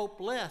and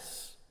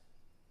hopeless.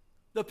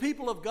 The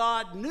people of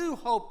God knew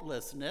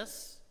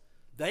hopelessness.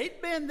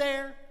 They'd been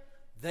there.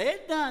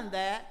 They'd done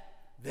that.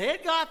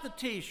 They'd got the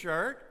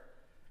t-shirt.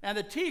 And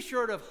the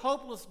t-shirt of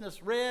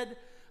hopelessness read,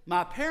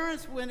 "My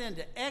parents went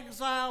into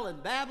exile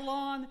in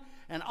Babylon,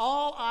 and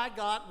all I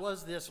got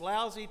was this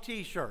lousy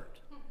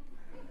t-shirt."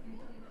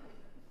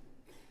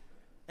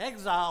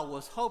 Exile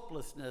was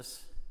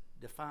hopelessness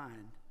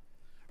defined.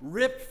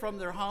 Ripped from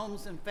their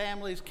homes and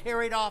families,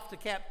 carried off to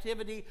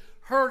captivity,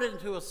 herded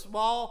into a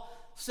small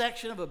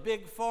section of a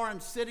big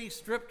foreign city,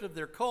 stripped of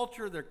their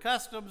culture, their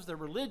customs, their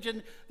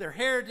religion, their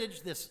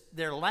heritage,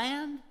 their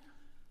land.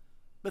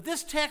 But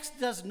this text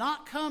does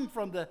not come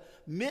from the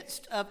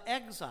midst of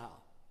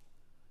exile.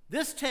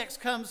 This text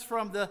comes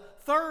from the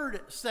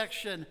third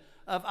section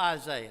of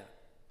Isaiah.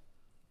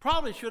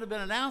 Probably should have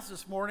been announced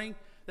this morning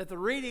that the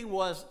reading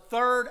was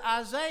 3rd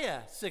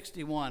Isaiah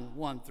 61,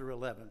 1 through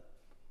 11.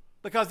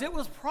 Because it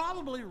was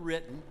probably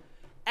written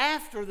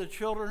after the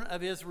children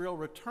of Israel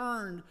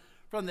returned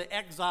from the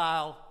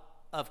exile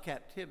of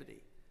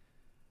captivity.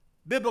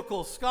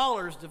 Biblical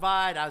scholars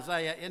divide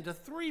Isaiah into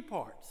 3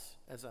 parts,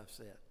 as I've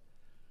said.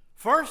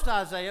 First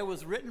Isaiah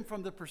was written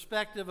from the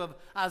perspective of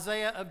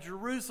Isaiah of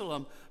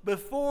Jerusalem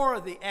before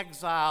the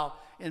exile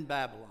in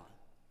Babylon.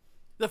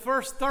 The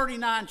first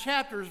 39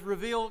 chapters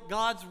reveal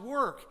God's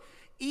work,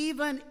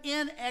 even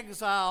in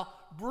exile,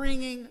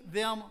 bringing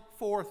them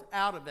forth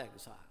out of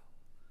exile.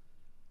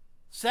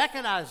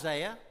 Second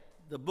Isaiah,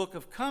 the book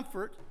of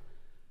comfort,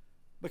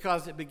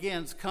 because it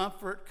begins,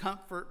 "Comfort,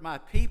 comfort my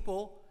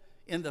people,"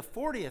 in the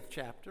 40th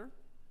chapter.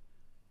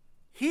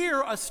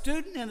 Here, a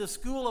student in the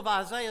school of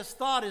Isaiah's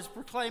thought is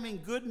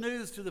proclaiming good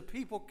news to the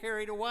people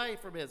carried away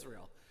from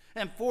Israel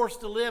and forced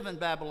to live in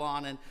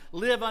Babylon and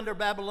live under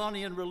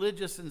Babylonian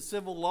religious and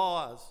civil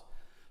laws.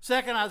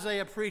 Second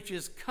Isaiah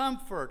preaches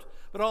comfort,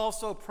 but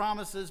also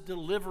promises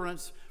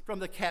deliverance from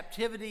the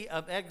captivity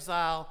of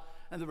exile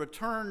and the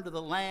return to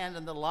the land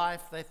and the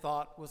life they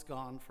thought was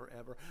gone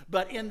forever.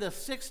 But in the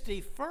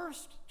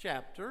 61st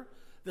chapter,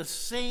 the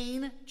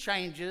scene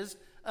changes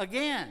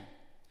again.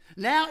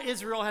 Now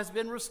Israel has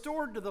been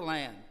restored to the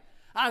land.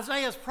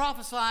 Isaiah is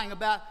prophesying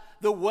about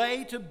the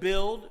way to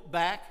build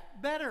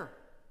back better.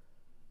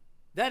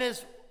 That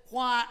is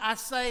why I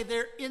say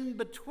they're in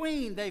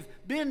between. They've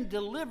been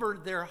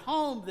delivered, they're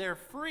home, they're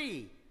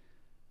free.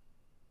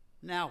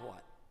 Now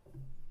what?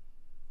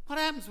 What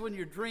happens when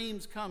your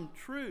dreams come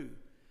true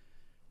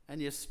and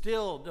you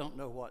still don't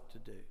know what to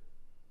do?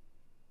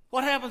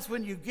 What happens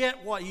when you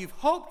get what you've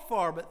hoped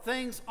for, but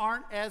things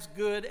aren't as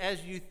good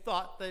as you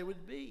thought they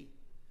would be?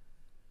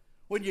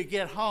 When you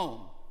get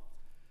home,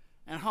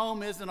 and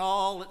home isn't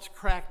all it's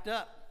cracked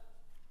up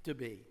to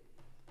be.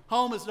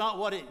 Home is not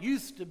what it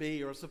used to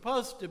be or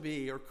supposed to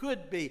be or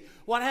could be.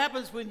 What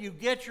happens when you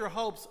get your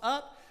hopes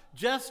up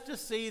just to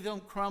see them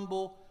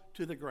crumble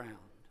to the ground?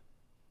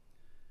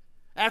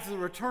 After the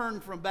return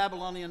from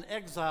Babylonian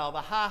exile,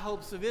 the high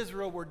hopes of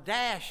Israel were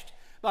dashed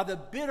by the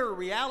bitter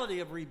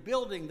reality of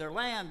rebuilding their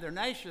land, their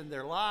nation,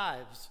 their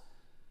lives.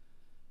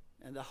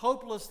 And the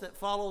hopeless that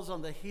follows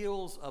on the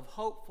heels of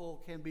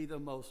hopeful can be the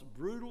most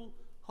brutal,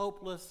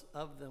 hopeless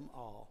of them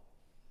all.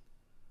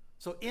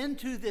 So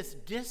into this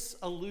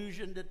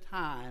disillusioned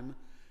time,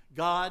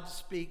 God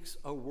speaks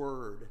a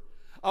word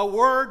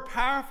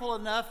powerful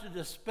enough to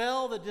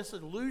dispel the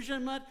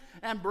disillusionment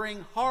and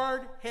bring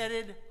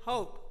hard-headed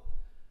hope.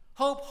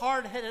 Hope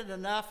hard-headed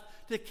enough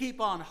to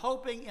keep on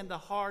hoping in the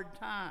hard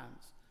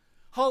times.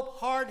 Hope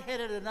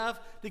hard-headed enough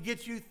to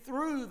get you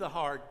through the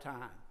hard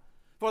time.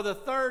 For the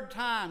 3rd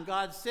time,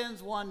 God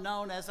sends one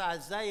known as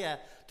Isaiah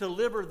to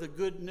deliver the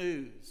good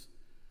news.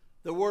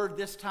 The word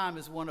this time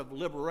is one of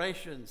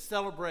liberation,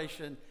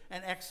 celebration,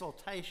 and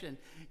exaltation.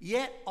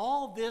 Yet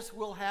all this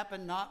will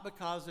happen not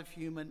because of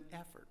human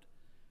effort.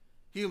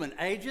 Human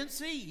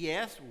agency,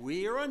 yes,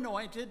 we are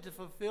anointed to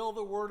fulfill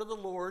the word of the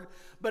Lord,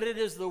 but it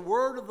is the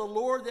word of the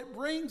Lord that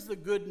brings the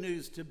good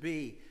news to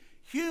be.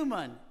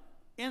 Human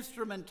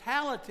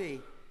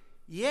instrumentality,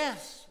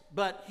 yes,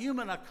 but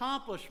human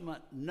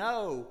accomplishment,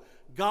 no.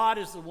 God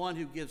is the one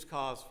who gives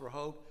cause for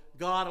hope.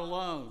 God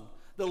alone.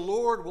 The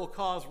Lord will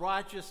cause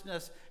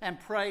righteousness and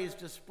praise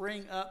to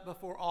spring up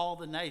before all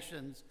the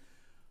nations.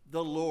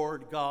 The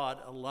Lord God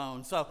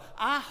alone. So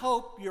I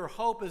hope your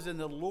hope is in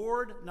the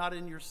Lord, not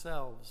in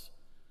yourselves.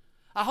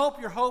 I hope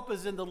your hope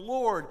is in the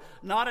Lord,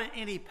 not in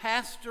any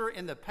pastor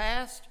in the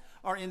past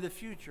or in the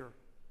future.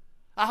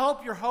 I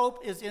hope your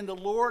hope is in the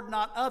Lord,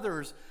 not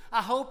others.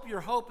 I hope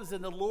your hope is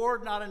in the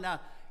Lord, not in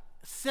a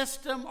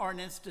system or an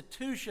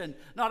institution,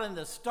 not in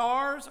the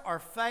stars or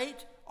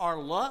fate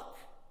or luck,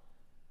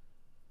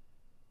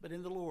 but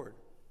in the Lord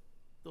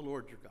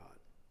your God.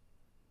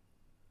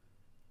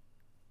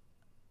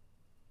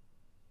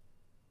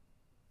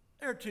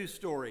 There are two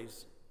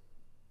stories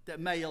that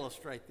may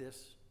illustrate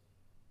this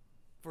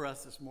for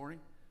us this morning.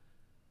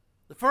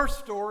 The first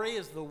story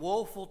is the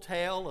woeful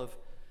tale of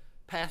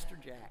Pastor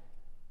Jack,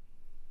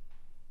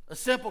 a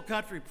simple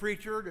country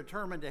preacher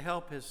determined to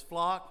help his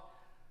flock.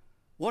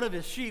 One of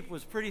his sheep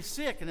was pretty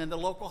sick and in the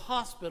local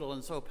hospital,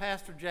 and so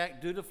Pastor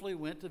Jack dutifully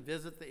went to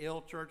visit the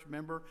ill church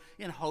member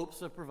in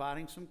hopes of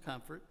providing some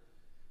comfort.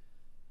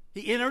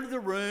 He entered the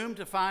room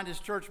to find his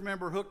church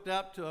member hooked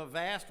up to a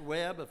vast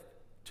web of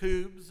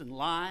tubes and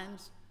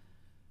lines.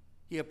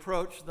 He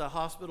approached the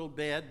hospital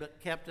bed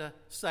but kept a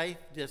safe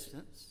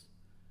distance.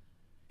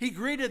 He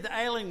greeted the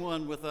ailing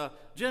one with a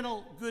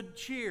gentle good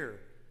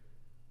cheer.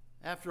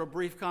 After a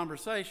brief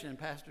conversation,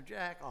 Pastor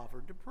Jack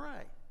offered to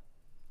pray.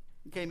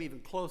 He came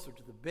even closer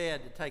to the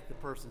bed to take the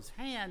person's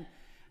hand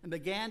and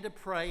began to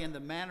pray in the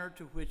manner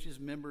to which his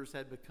members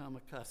had become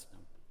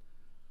accustomed.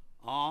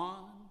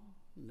 On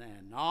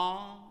and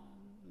on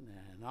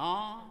and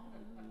on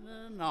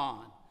and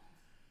on.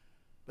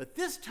 But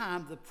this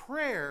time the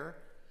prayer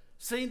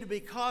seemed to be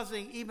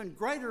causing even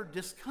greater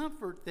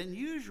discomfort than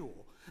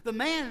usual. The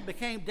man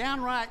became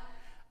downright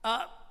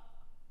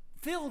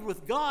filled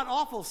with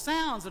God-awful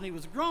sounds, and he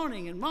was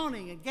groaning and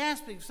moaning and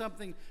gasping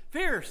something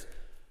fierce.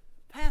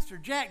 Pastor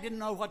Jack didn't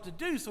know what to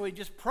do, so he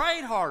just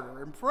prayed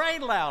harder and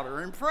prayed louder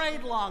and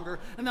prayed longer,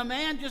 and the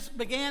man just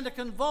began to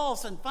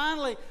convulse, and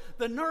finally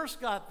the nurse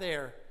got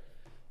there.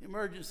 The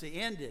emergency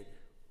ended.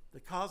 The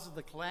cause of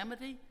the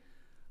calamity?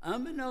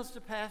 Unbeknownst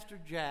to Pastor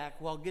Jack,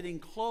 while getting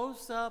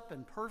close up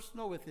and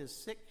personal with his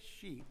sick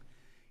sheep,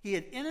 he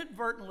had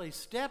inadvertently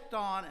stepped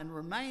on and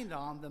remained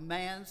on the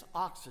man's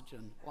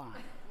oxygen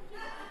line.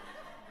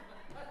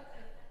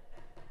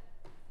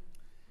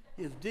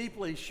 His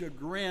deeply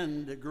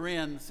chagrined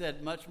grin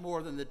said much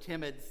more than the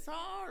timid,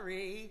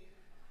 "Sorry."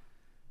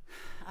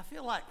 I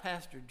feel like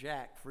Pastor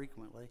Jack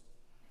frequently.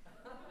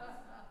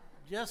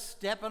 Just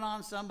stepping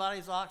on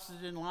somebody's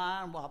oxygen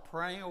line while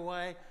praying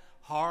away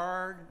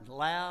hard and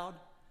loud.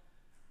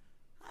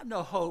 I have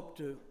no hope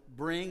to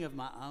bring of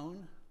my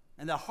own.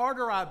 And the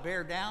harder I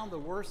bear down, the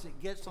worse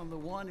it gets on the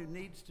one who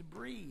needs to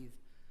breathe.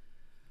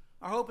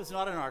 Our hope is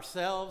not in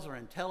ourselves, our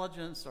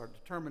intelligence, our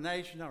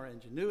determination, our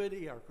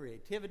ingenuity, our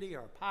creativity,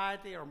 our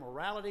piety, our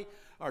morality,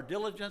 our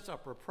diligence, our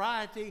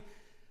propriety.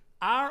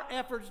 Our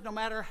efforts, no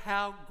matter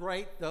how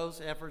great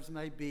those efforts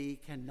may be,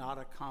 cannot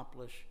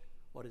accomplish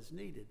what is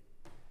needed.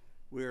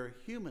 We're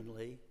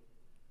humanly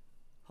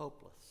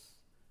hopeless.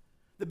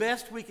 The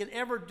best we can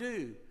ever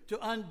do to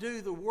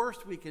undo the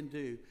worst we can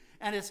do.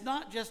 And it's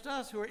not just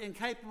us who are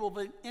incapable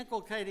of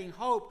inculcating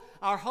hope.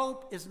 Our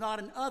hope is not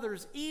in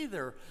others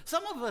either.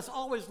 Some of us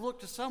always look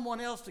to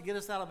someone else to get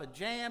us out of a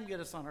jam, get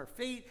us on our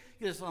feet,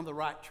 get us on the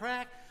right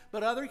track.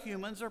 But other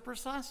humans are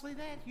precisely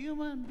that,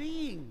 human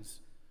beings.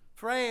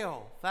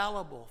 Frail,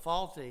 fallible,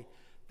 faulty.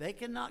 They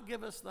cannot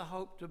give us the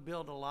hope to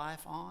build a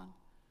life on,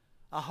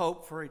 a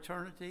hope for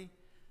eternity.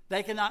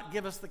 They cannot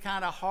give us the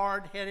kind of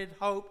hard-headed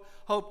hope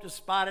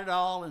despite it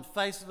all, in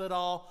face of it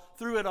all,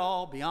 through it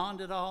all, beyond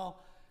it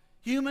all.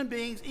 Human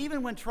beings,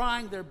 even when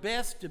trying their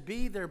best to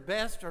be their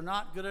best, are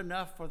not good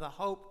enough for the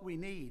hope we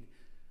need.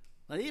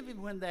 Not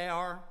even when they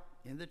are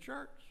in the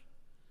church.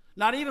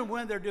 Not even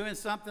when they're doing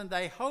something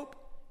they hope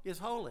is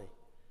holy.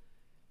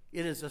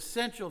 It is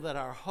essential that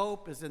our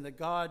hope is in the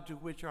God to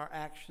which our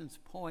actions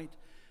point,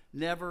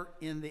 never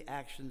in the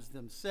actions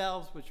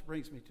themselves, which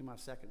brings me to my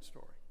second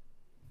story.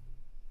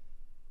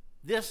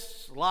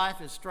 This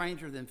Life is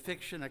Stranger Than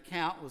Fiction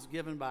account was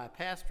given by a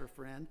pastor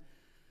friend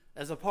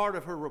as a part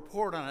of her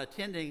report on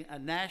attending a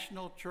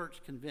national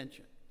church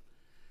convention.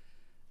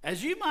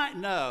 As you might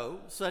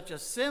know, such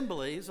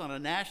assemblies on a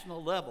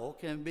national level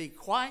can be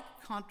quite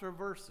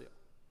controversial.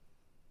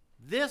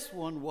 This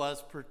one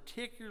was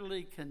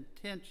particularly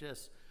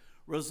contentious,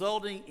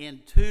 resulting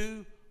in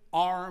 2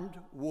 armed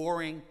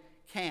warring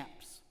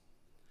camps.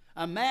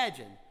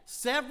 Imagine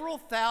several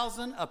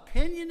thousand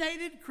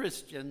opinionated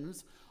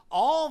Christians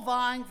all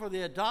vying for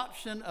the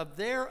adoption of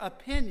their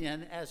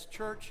opinion as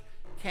church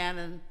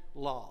canon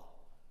law.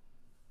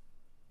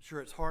 I'm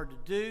sure it's hard to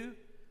do.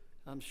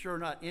 I'm sure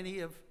not any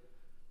of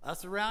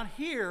us around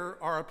here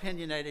are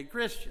opinionated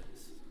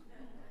Christians.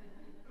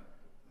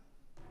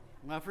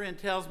 My friend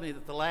tells me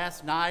that the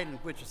last night in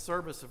which a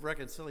service of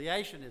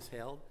reconciliation is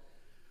held,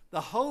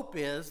 the hope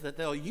is that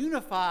they'll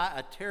unify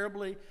a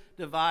terribly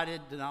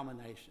divided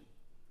denomination.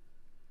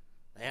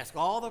 They ask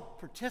all the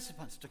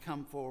participants to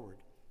come forward.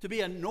 to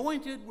be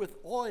anointed with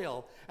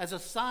oil as a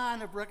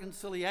sign of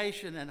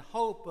reconciliation and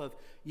hope of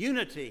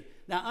unity.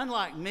 Now,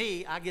 unlike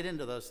me, I get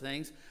into those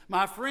things.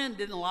 My friend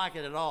didn't like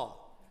it at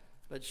all,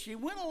 but she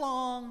went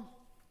along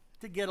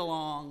to get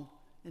along,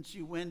 and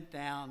she went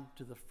down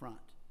to the front.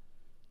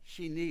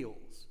 She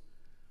kneels.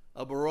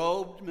 A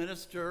robed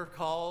minister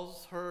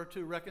calls her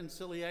to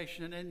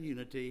reconciliation and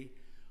unity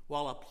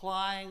while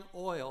applying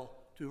oil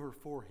to her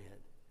forehead.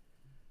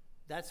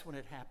 That's when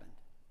it happened.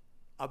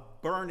 A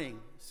burning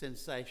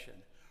sensation.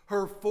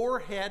 Her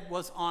forehead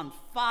was on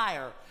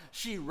fire.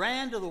 She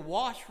ran to the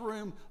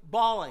washroom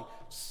bawling,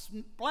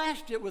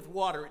 splashed it with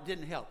water. It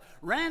didn't help.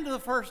 Ran to the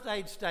first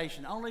aid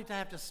station only to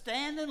have to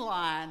stand in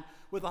line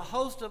with a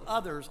host of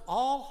others,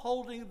 all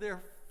holding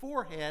their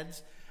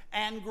foreheads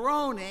and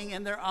groaning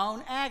in their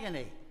own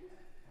agony.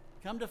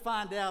 Come to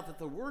find out that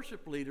the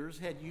worship leaders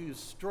had used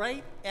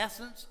straight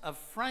essence of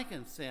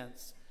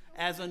frankincense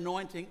as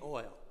anointing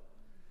oil.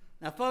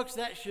 Now, folks,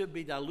 that should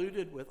be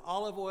diluted with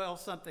olive oil,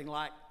 something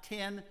like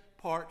 10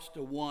 parts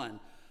to 1.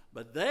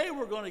 But they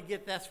were going to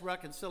get this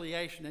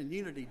reconciliation and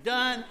unity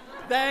done.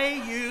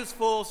 They used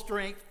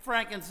full-strength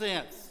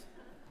frankincense.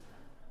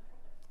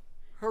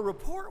 Her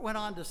report went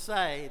on to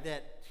say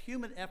that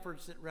human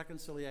efforts at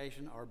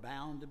reconciliation are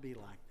bound to be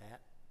like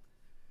that.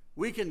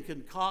 We can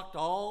concoct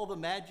all the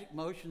magic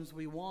motions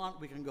we want.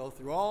 We can go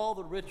through all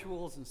the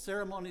rituals and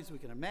ceremonies we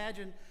can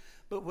imagine.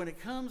 But when it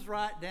comes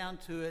right down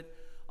to it,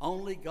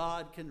 only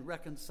God can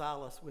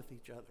reconcile us with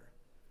each other.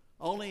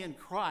 Only in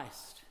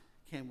Christ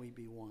can we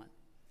be one.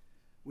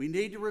 We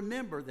need to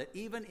remember that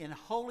even in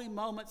holy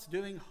moments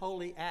doing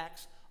holy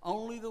acts,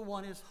 only the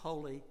one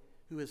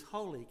who is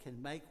holy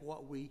can make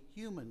what we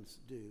humans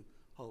do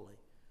holy.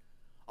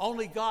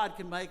 Only God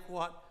can make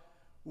what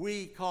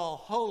we call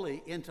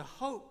holy into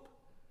hope.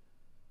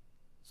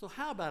 So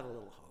how about a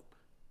little hope?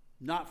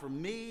 Not from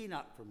me,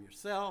 not from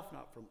yourself,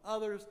 not from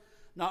others,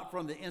 not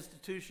from the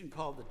institution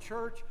called the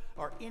church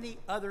or any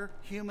other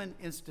human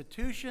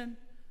institution.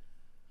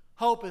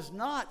 Hope is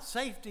not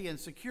safety and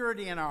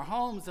security in our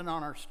homes and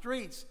on our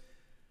streets.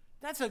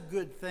 That's a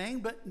good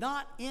thing, but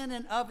not in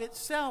and of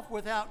itself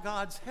without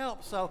God's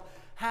help. So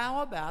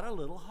how about a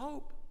little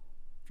hope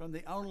from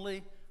the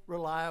only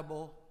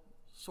reliable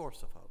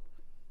source of hope?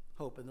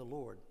 Hope in the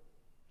Lord.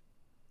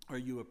 Are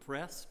you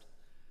oppressed?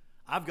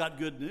 I've got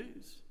good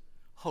news.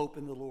 Hope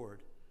in the Lord.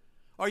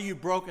 Are you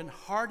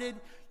brokenhearted?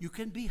 You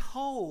can be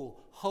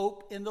whole.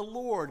 Hope in the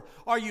Lord.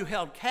 Are you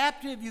held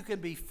captive? You can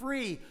be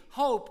free.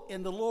 Hope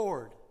in the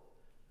Lord.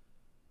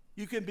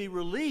 You can be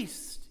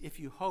released if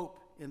you hope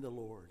in the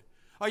Lord.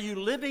 Are you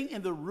living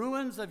in the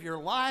ruins of your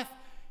life?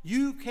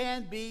 You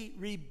can be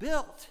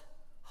rebuilt.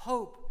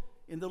 Hope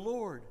in the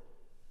Lord.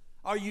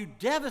 Are you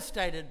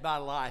devastated by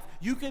life?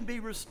 You can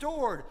be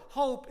restored.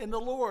 Hope in the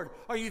Lord.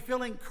 Are you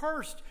feeling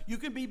cursed? You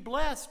can be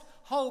blessed.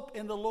 Hope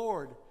in the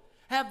Lord.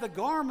 Have the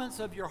garments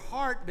of your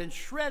heart been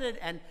shredded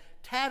and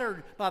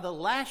tattered by the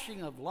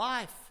lashing of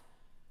life?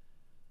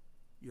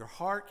 Your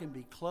heart can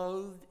be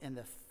clothed in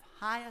the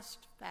highest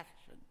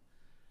fashion,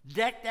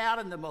 decked out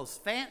in the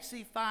most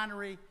fancy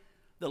finery.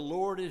 The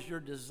Lord is your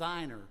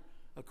designer,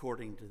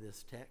 according to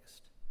this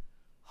text.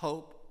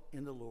 Hope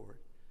in the Lord.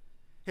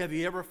 Have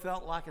you ever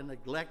felt like a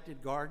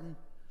neglected garden,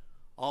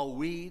 all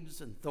weeds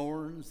and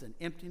thorns and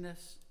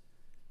emptiness?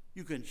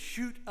 You can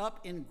shoot up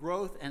in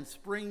growth and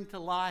spring to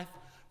life,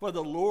 for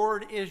the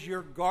Lord is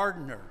your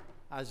gardener,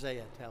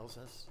 Isaiah tells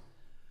us.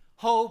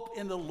 Hope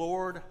in the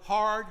Lord,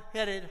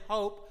 hard-headed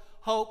hope,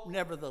 hope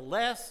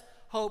nevertheless,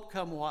 hope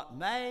come what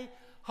may,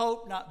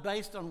 hope not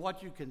based on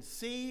what you can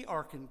see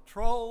or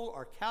control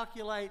or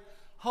calculate,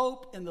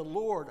 hope in the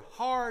Lord,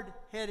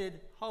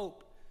 hard-headed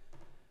hope.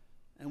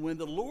 And when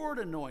the Lord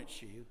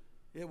anoints you,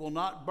 it will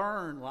not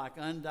burn like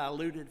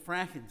undiluted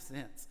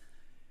frankincense.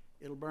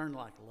 It'll burn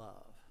like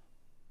love.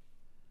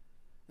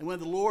 And when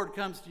the Lord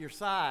comes to your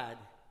side,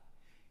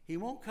 He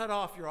won't cut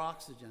off your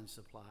oxygen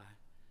supply.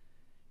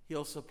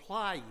 He'll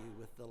supply you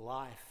with the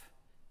life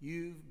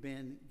you've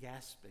been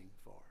gasping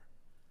for.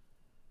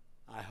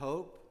 I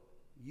hope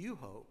you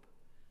hope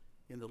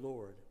in the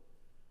Lord.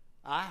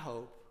 I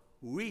hope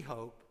we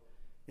hope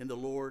in the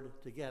Lord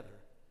together.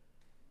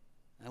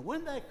 And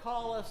when they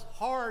call us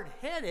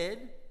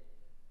hard-headed,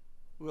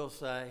 we'll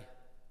say,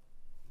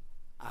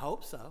 I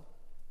hope so.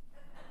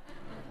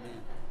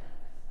 Amen.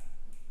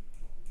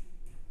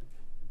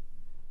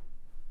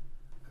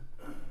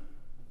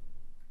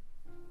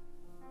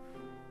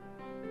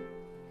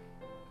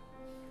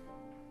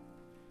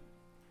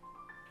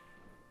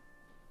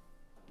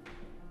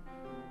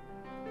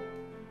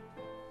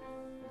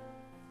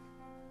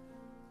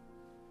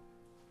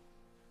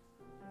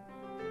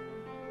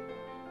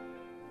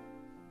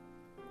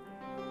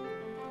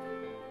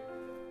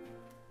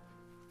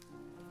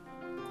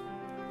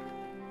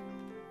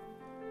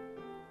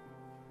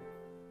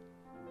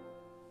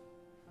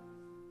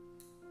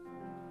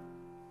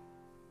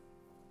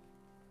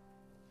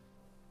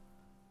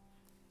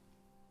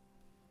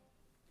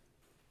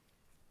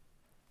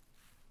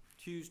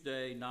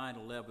 Tuesday,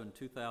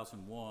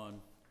 9/11/2001,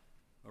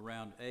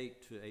 around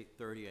 8 to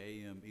 8:30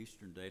 a.m.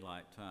 Eastern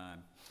Daylight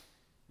Time,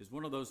 is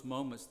one of those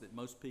moments that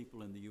most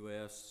people in the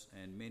U.S.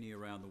 and many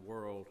around the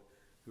world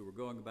who were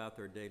going about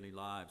their daily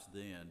lives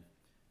then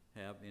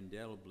have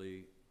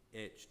indelibly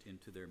etched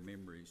into their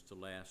memories to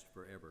last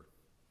forever.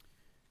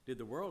 Did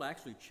the world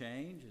actually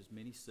change, as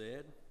many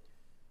said?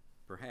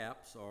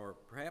 Perhaps, or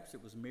perhaps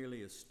it was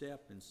merely a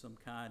step in some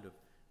kind of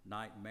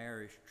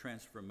nightmarish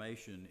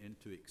transformation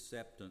into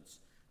acceptance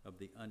of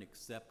the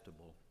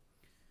unacceptable.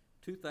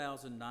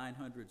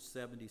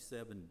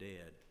 2,977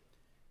 dead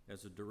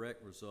as a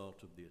direct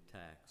result of the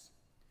attacks.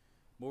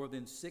 More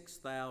than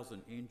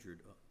 6,000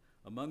 injured.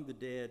 Among the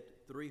dead,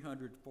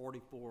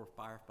 344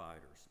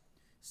 firefighters,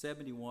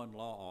 71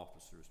 law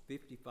officers,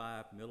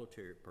 55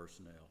 military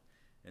personnel,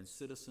 and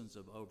citizens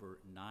of over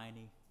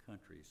 90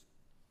 countries.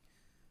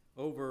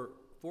 Over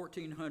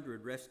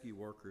 1,400 rescue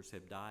workers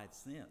have died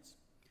since,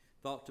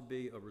 thought to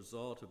be a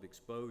result of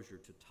exposure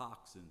to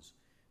toxins,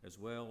 as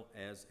well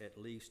as at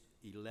least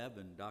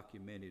 11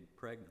 documented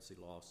pregnancy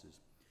losses,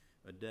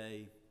 a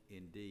day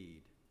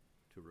indeed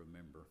to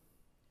remember.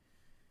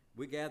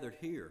 We gathered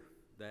here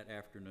that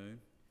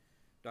afternoon.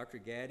 Dr.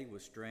 Gaddy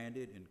was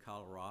stranded in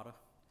Colorado.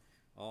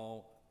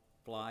 All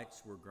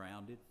flights were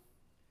grounded.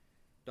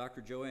 Dr.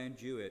 Joanne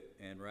Jewett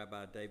and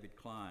Rabbi David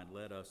Klein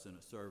led us in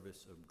a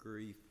service of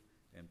grief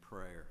and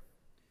prayer.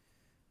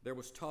 There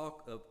was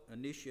talk of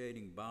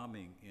initiating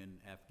bombing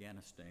in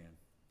Afghanistan.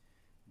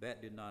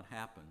 That did not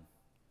happen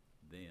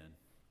then.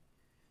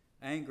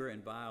 Anger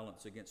and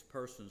violence against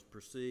persons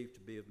perceived to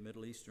be of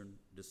Middle Eastern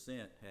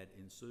descent had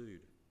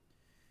ensued.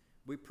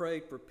 We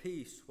prayed for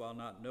peace while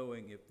not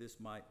knowing if this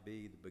might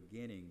be the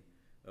beginning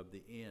of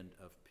the end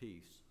of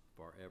peace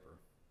forever.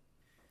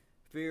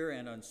 Fear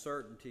and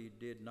uncertainty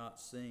did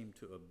not seem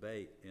to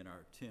abate in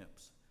our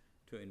attempts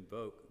to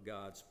invoke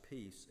God's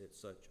peace at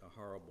such a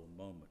horrible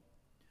moment.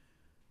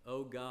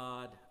 O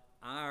God,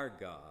 our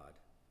God,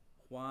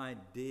 why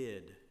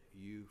did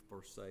you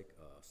forsake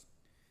us?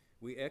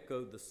 We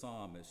echoed the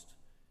psalmist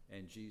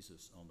and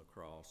Jesus on the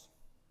cross.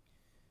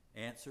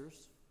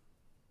 Answers?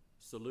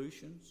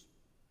 Solutions?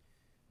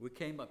 We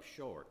came up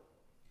short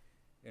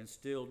and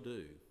still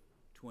do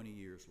 20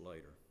 years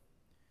later.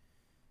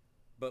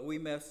 But we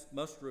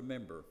must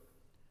remember,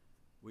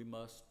 we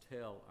must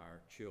tell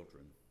our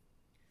children.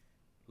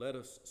 Let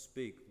us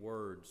speak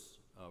words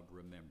of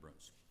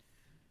remembrance.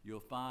 You'll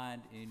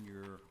find in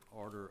your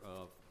order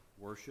of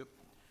worship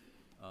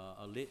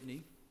a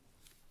litany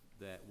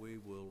that we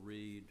will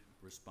read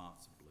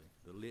responsibly.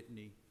 The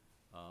Litany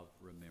of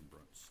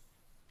Remembrance,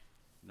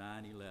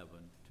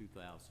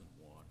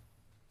 9/11/2001.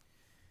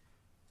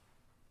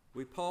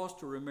 We pause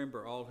to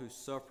remember all who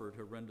suffered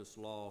horrendous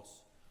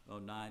loss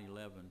on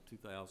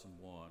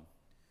 9/11/2001,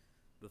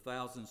 the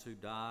thousands who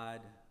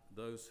died,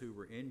 those who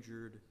were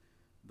injured,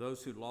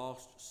 those who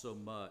lost so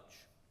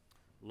much,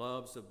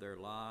 loves of their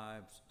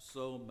lives,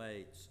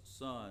 soulmates,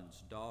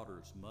 sons,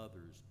 daughters,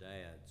 mothers,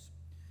 dads,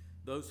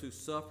 those who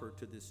suffer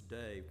to this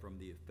day from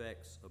the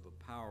effects of a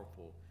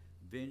powerful,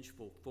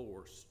 vengeful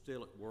force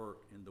still at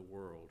work in the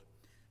world,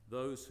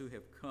 those who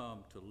have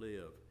come to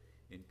live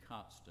in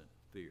constant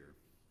fear.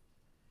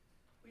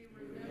 We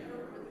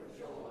remember with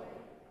joy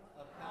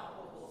a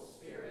palpable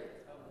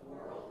spirit of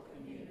world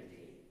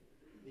community,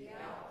 the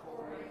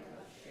outpouring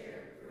of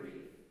shared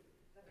grief,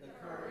 the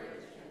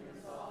courage and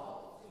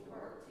resolve to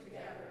work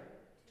together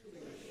to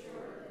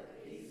assure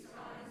that these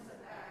kinds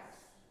of acts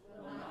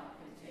will not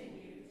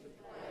continue to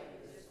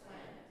plague this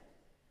planet.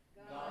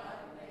 God,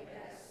 may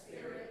that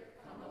spirit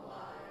come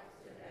alive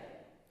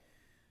today.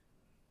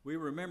 We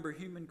remember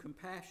human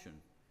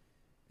compassion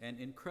and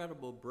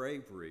incredible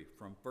bravery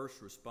from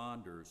first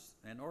responders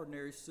and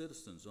ordinary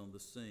citizens on the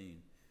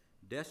scene,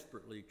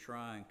 desperately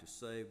trying to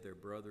save their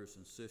brothers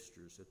and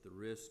sisters at the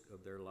risk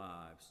of their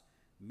lives,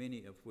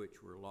 many of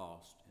which were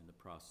lost in the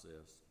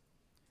process.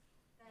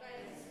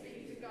 Thanks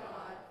be to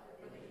God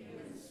for the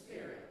human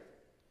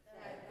spirit,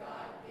 that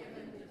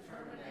God-given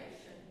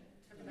determination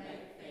to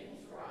make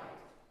things right,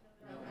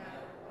 no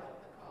matter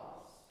what the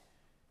cost.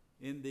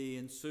 In the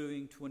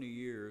ensuing 20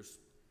 years,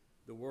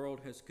 the world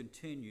has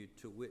continued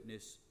to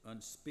witness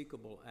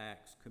unspeakable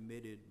acts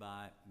committed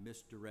by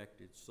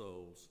misdirected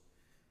souls,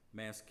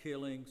 mass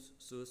killings,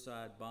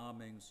 suicide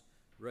bombings,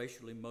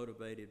 racially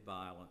motivated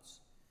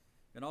violence,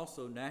 and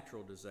also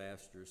natural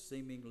disasters,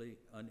 seemingly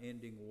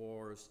unending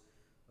wars,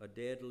 a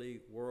deadly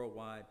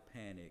worldwide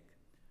panic.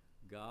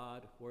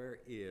 God, where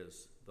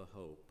is the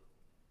hope?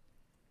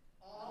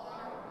 All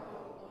our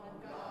hope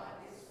on God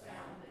is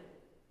founded.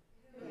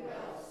 Who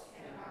else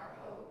can our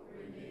hope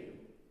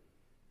renew?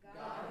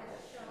 God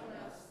has shown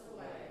us the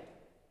way.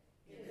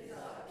 It is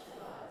up to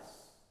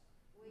us.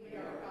 We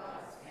are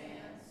God's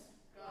hands,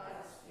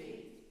 God's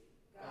feet,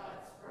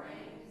 God's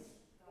brains,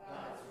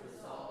 God's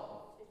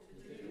resolve to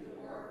do the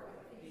work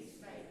of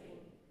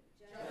peacemaking,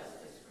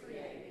 justice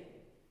creating,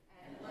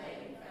 and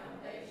laying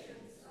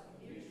foundations of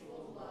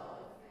mutual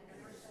love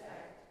and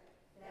respect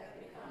that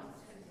becomes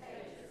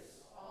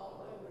contagious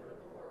all over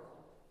the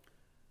world.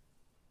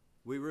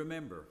 We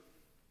remember.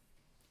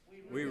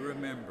 We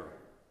remember.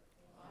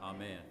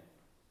 Amen.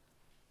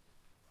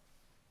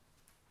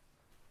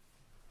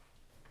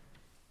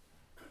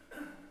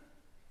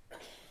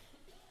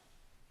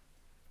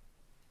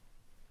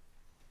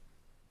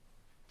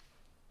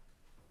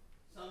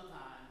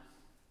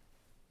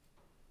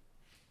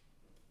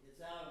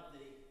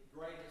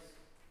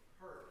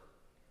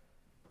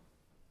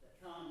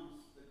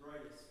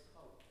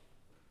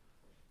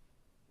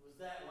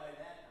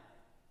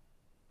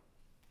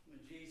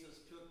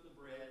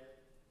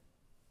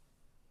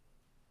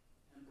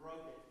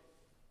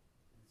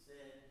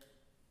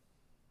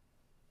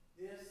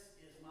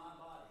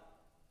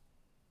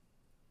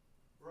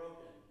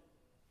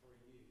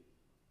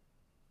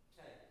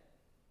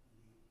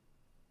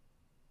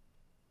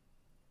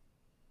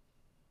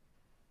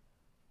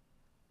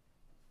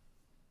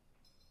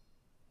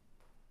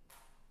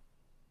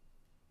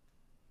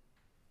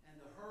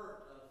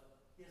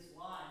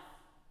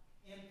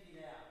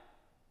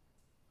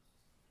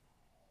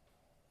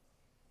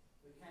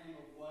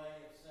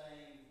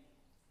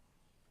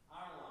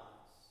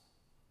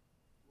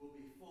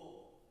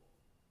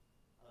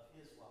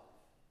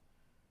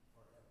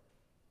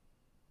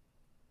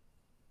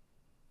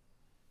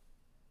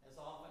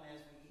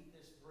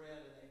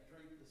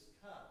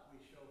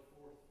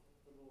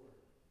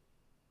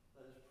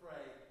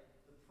 pray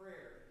the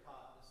prayer he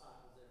taught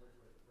disciples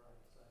everywhere to pray,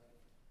 saying,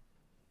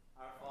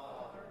 Our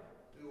Father,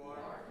 who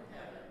art in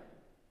heaven,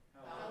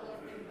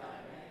 hallowed be thy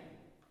name.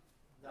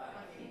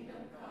 Thy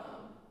kingdom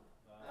come,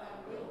 thy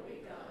will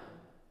be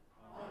done,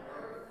 on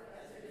earth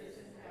as it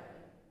is in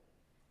heaven.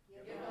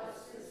 Give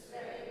us this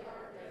day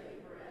our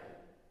daily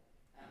bread,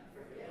 and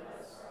forgive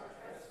us our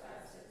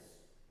trespasses,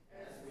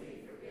 as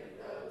we forgive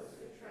those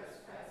who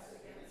trespass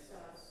against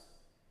us.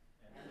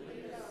 And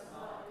lead us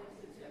not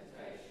into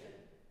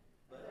temptation,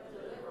 but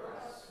deliver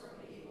us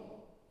from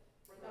evil.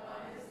 For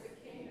thine is the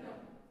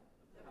kingdom,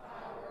 the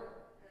power,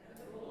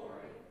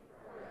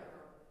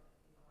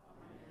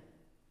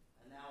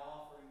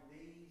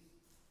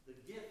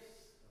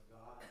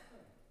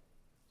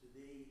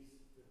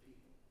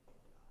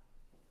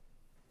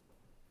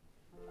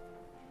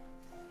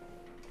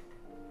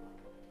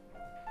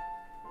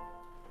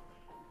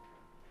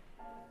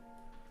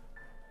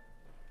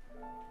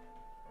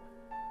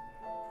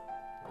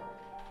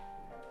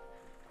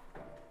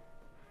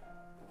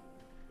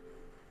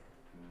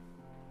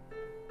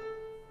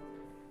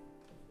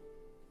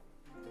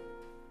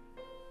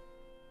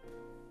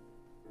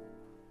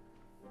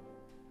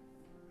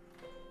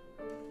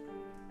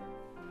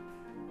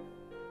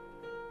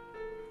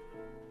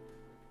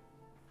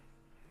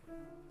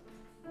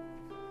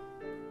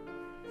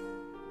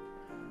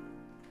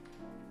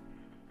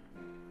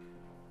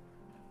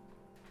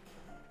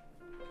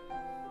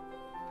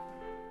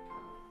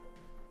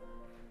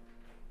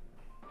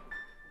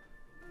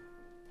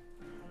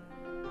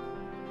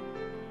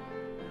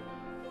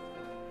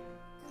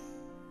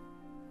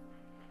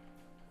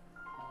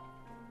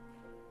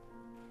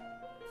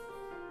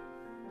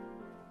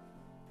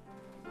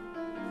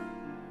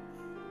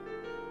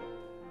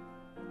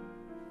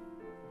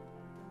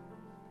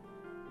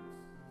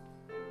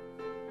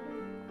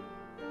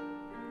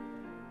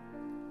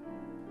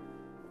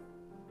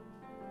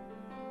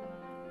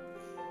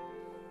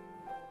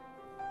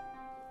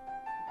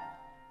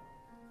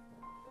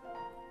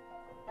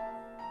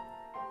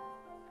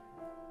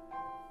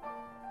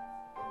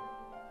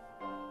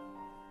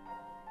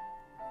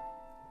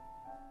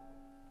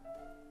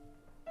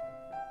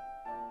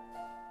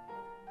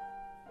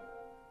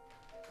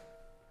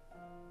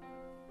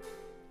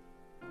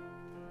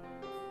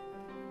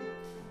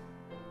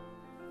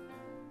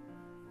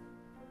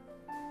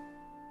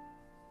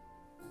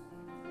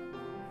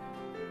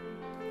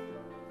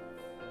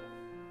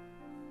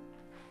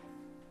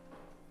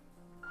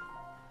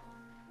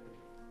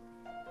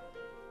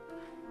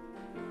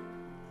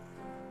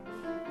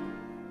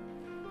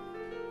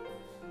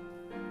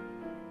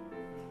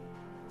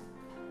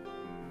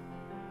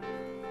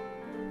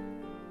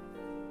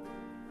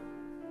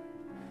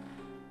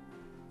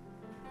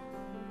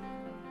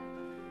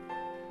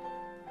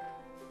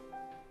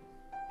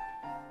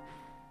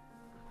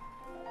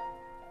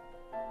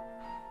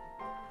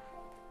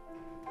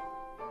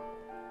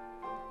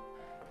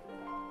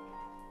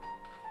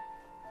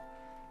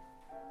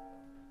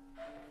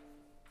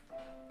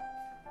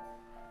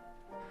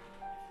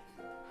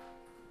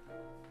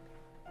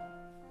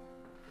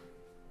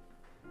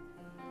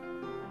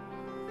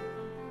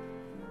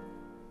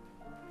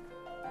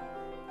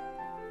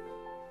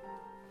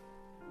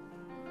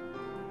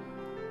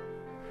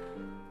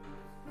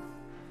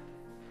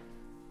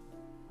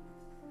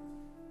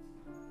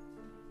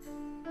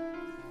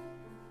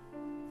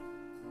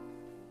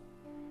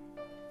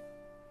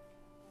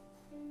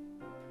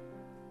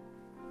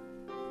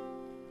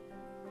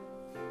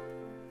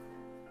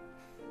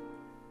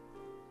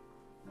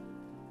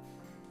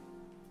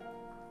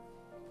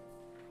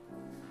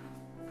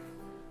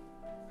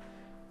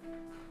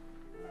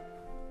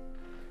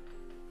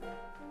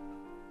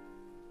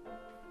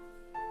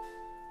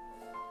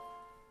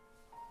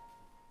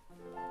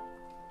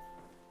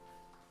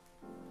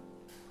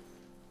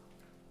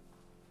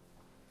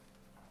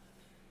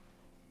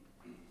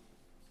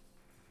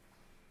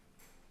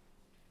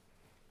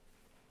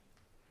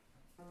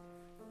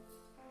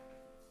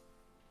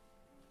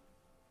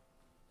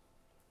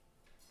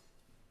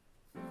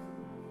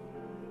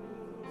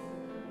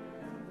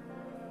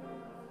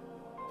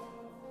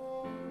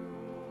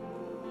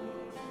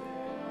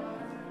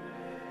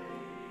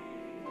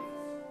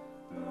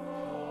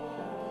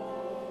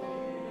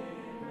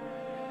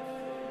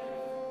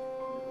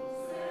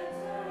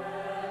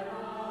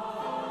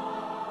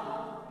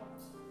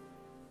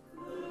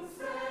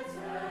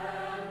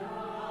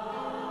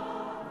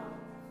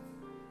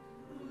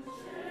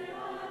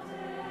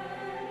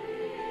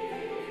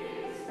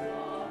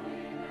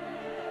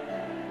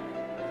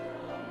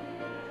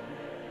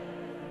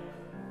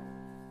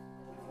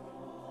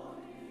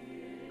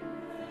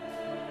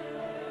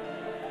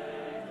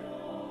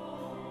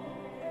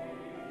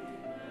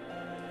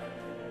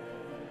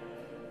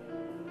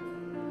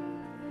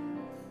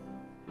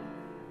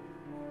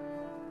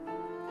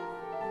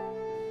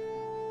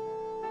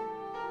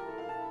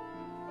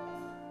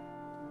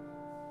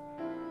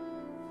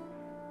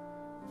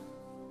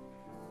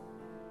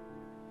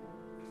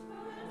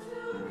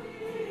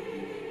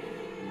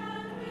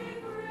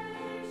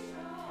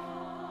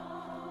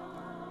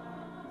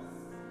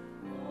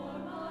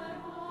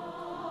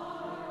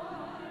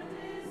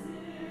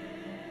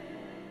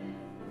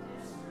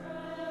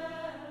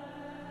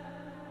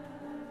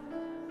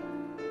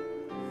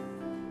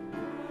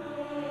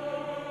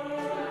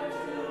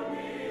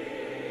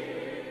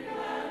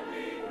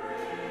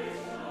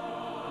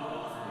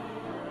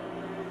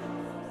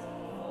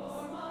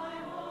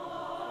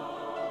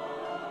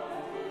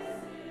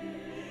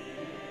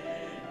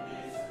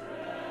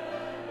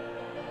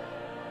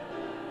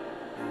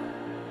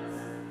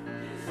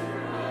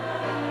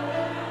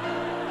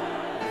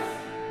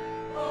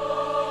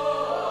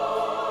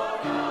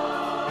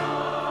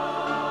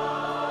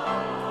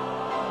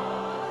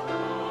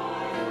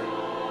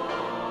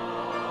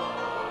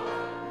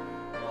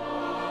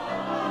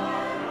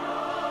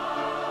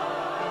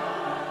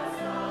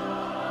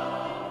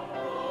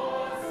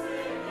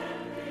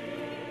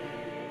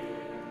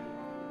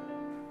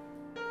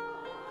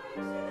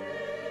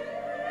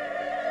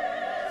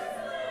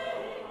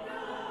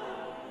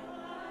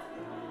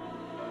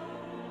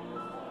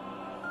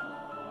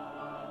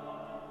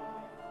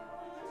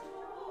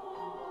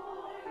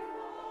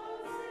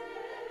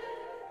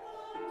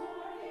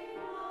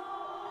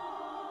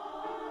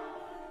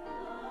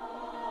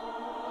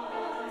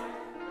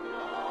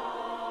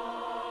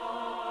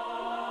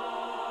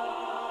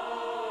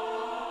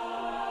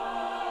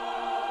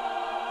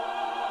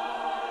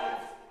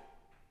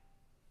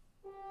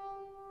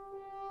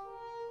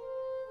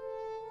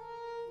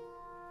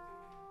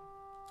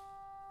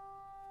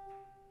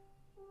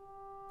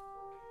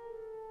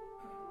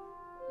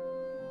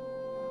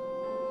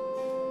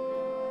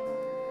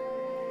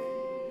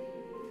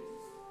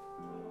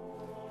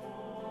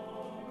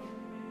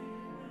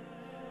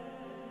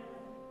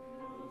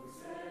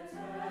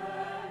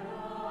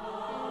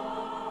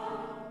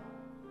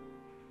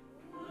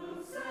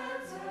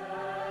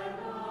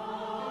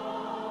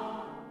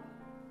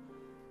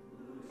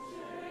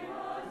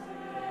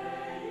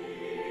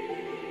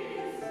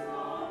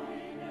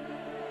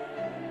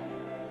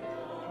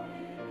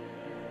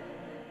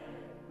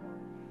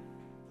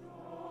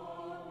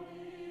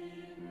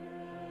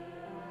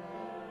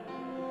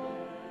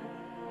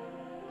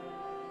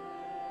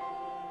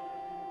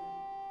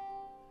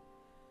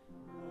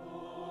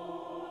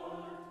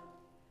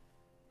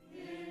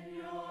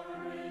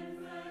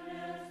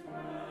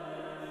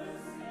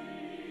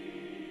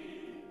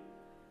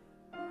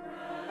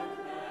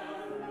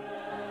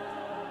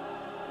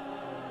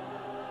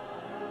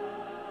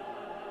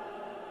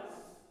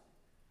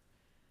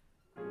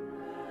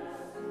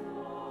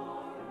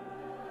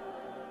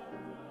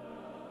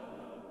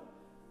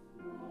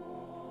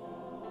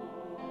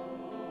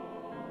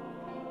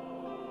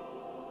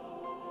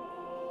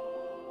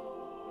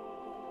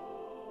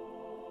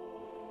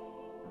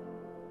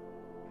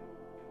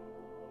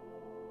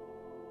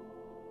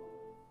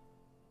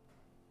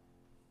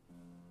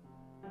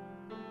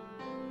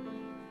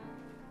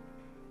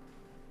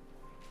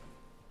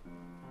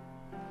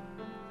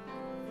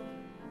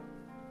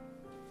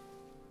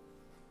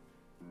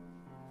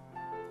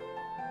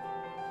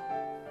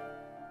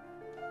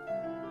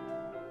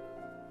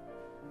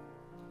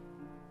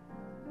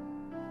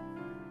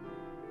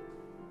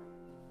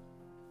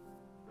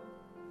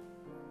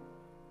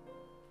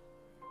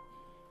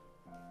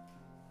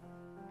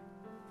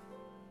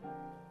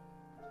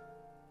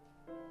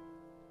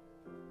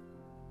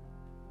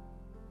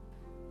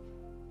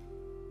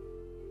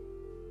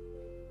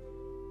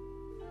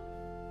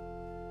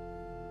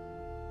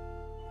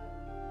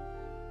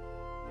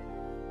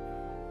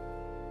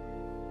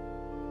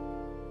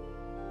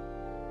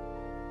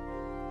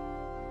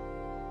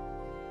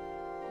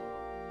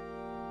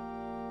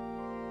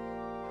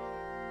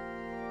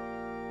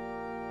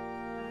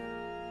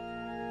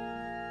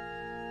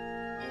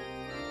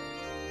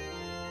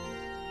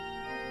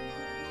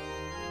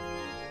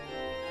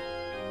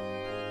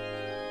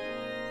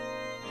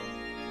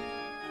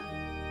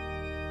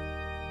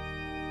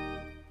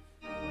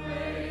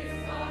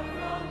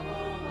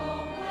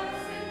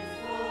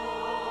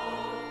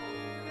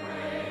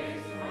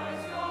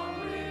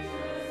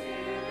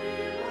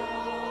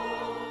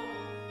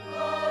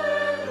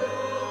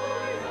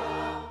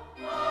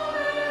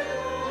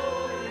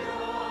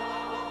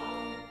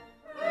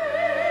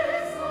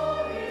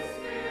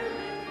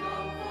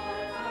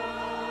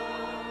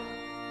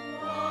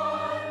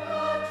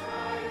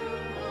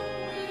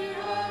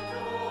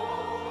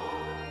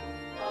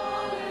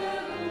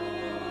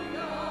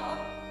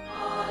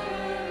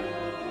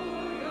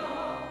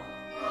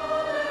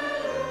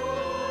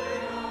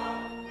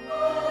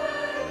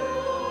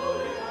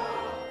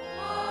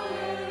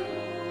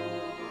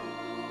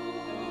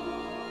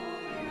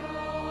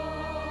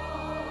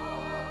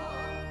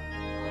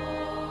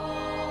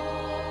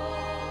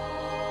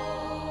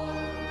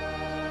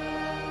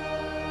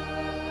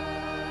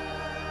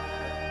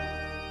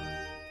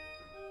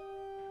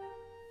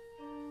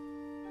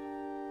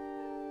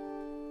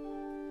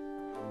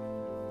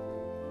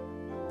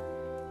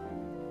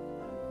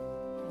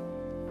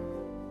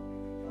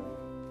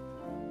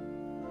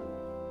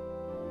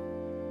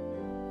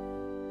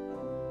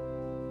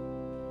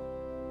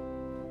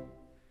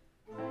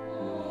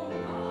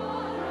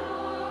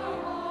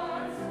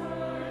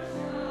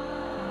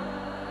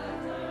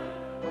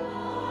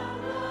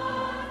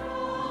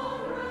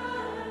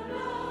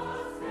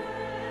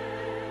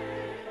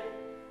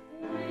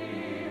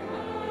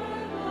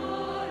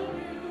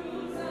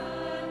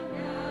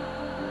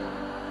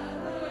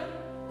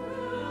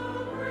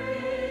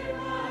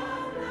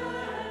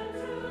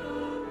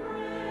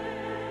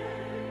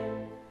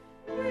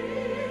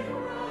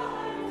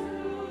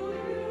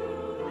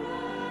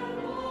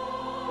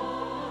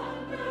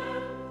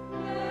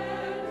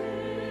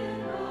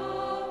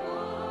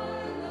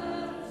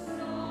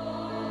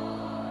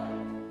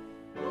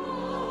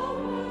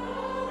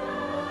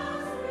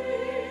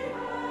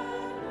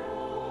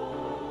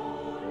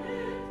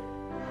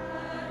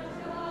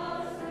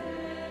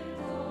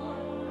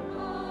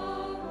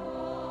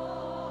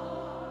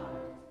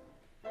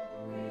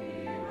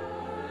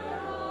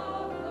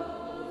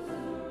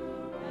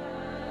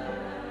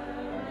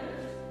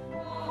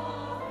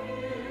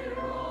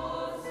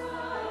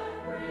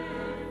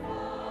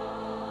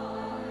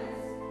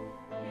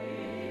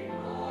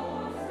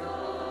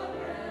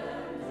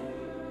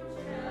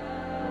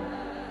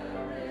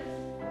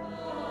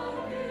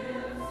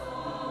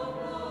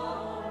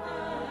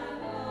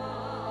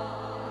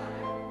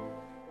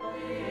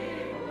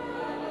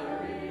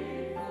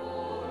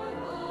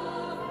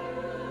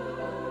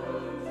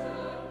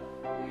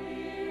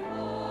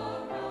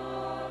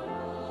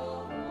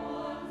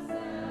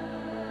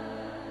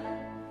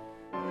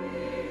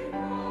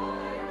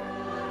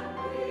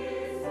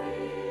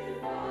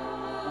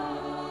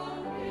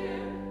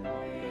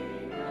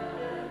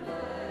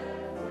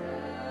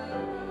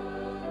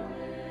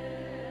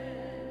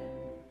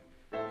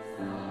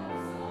 Lord.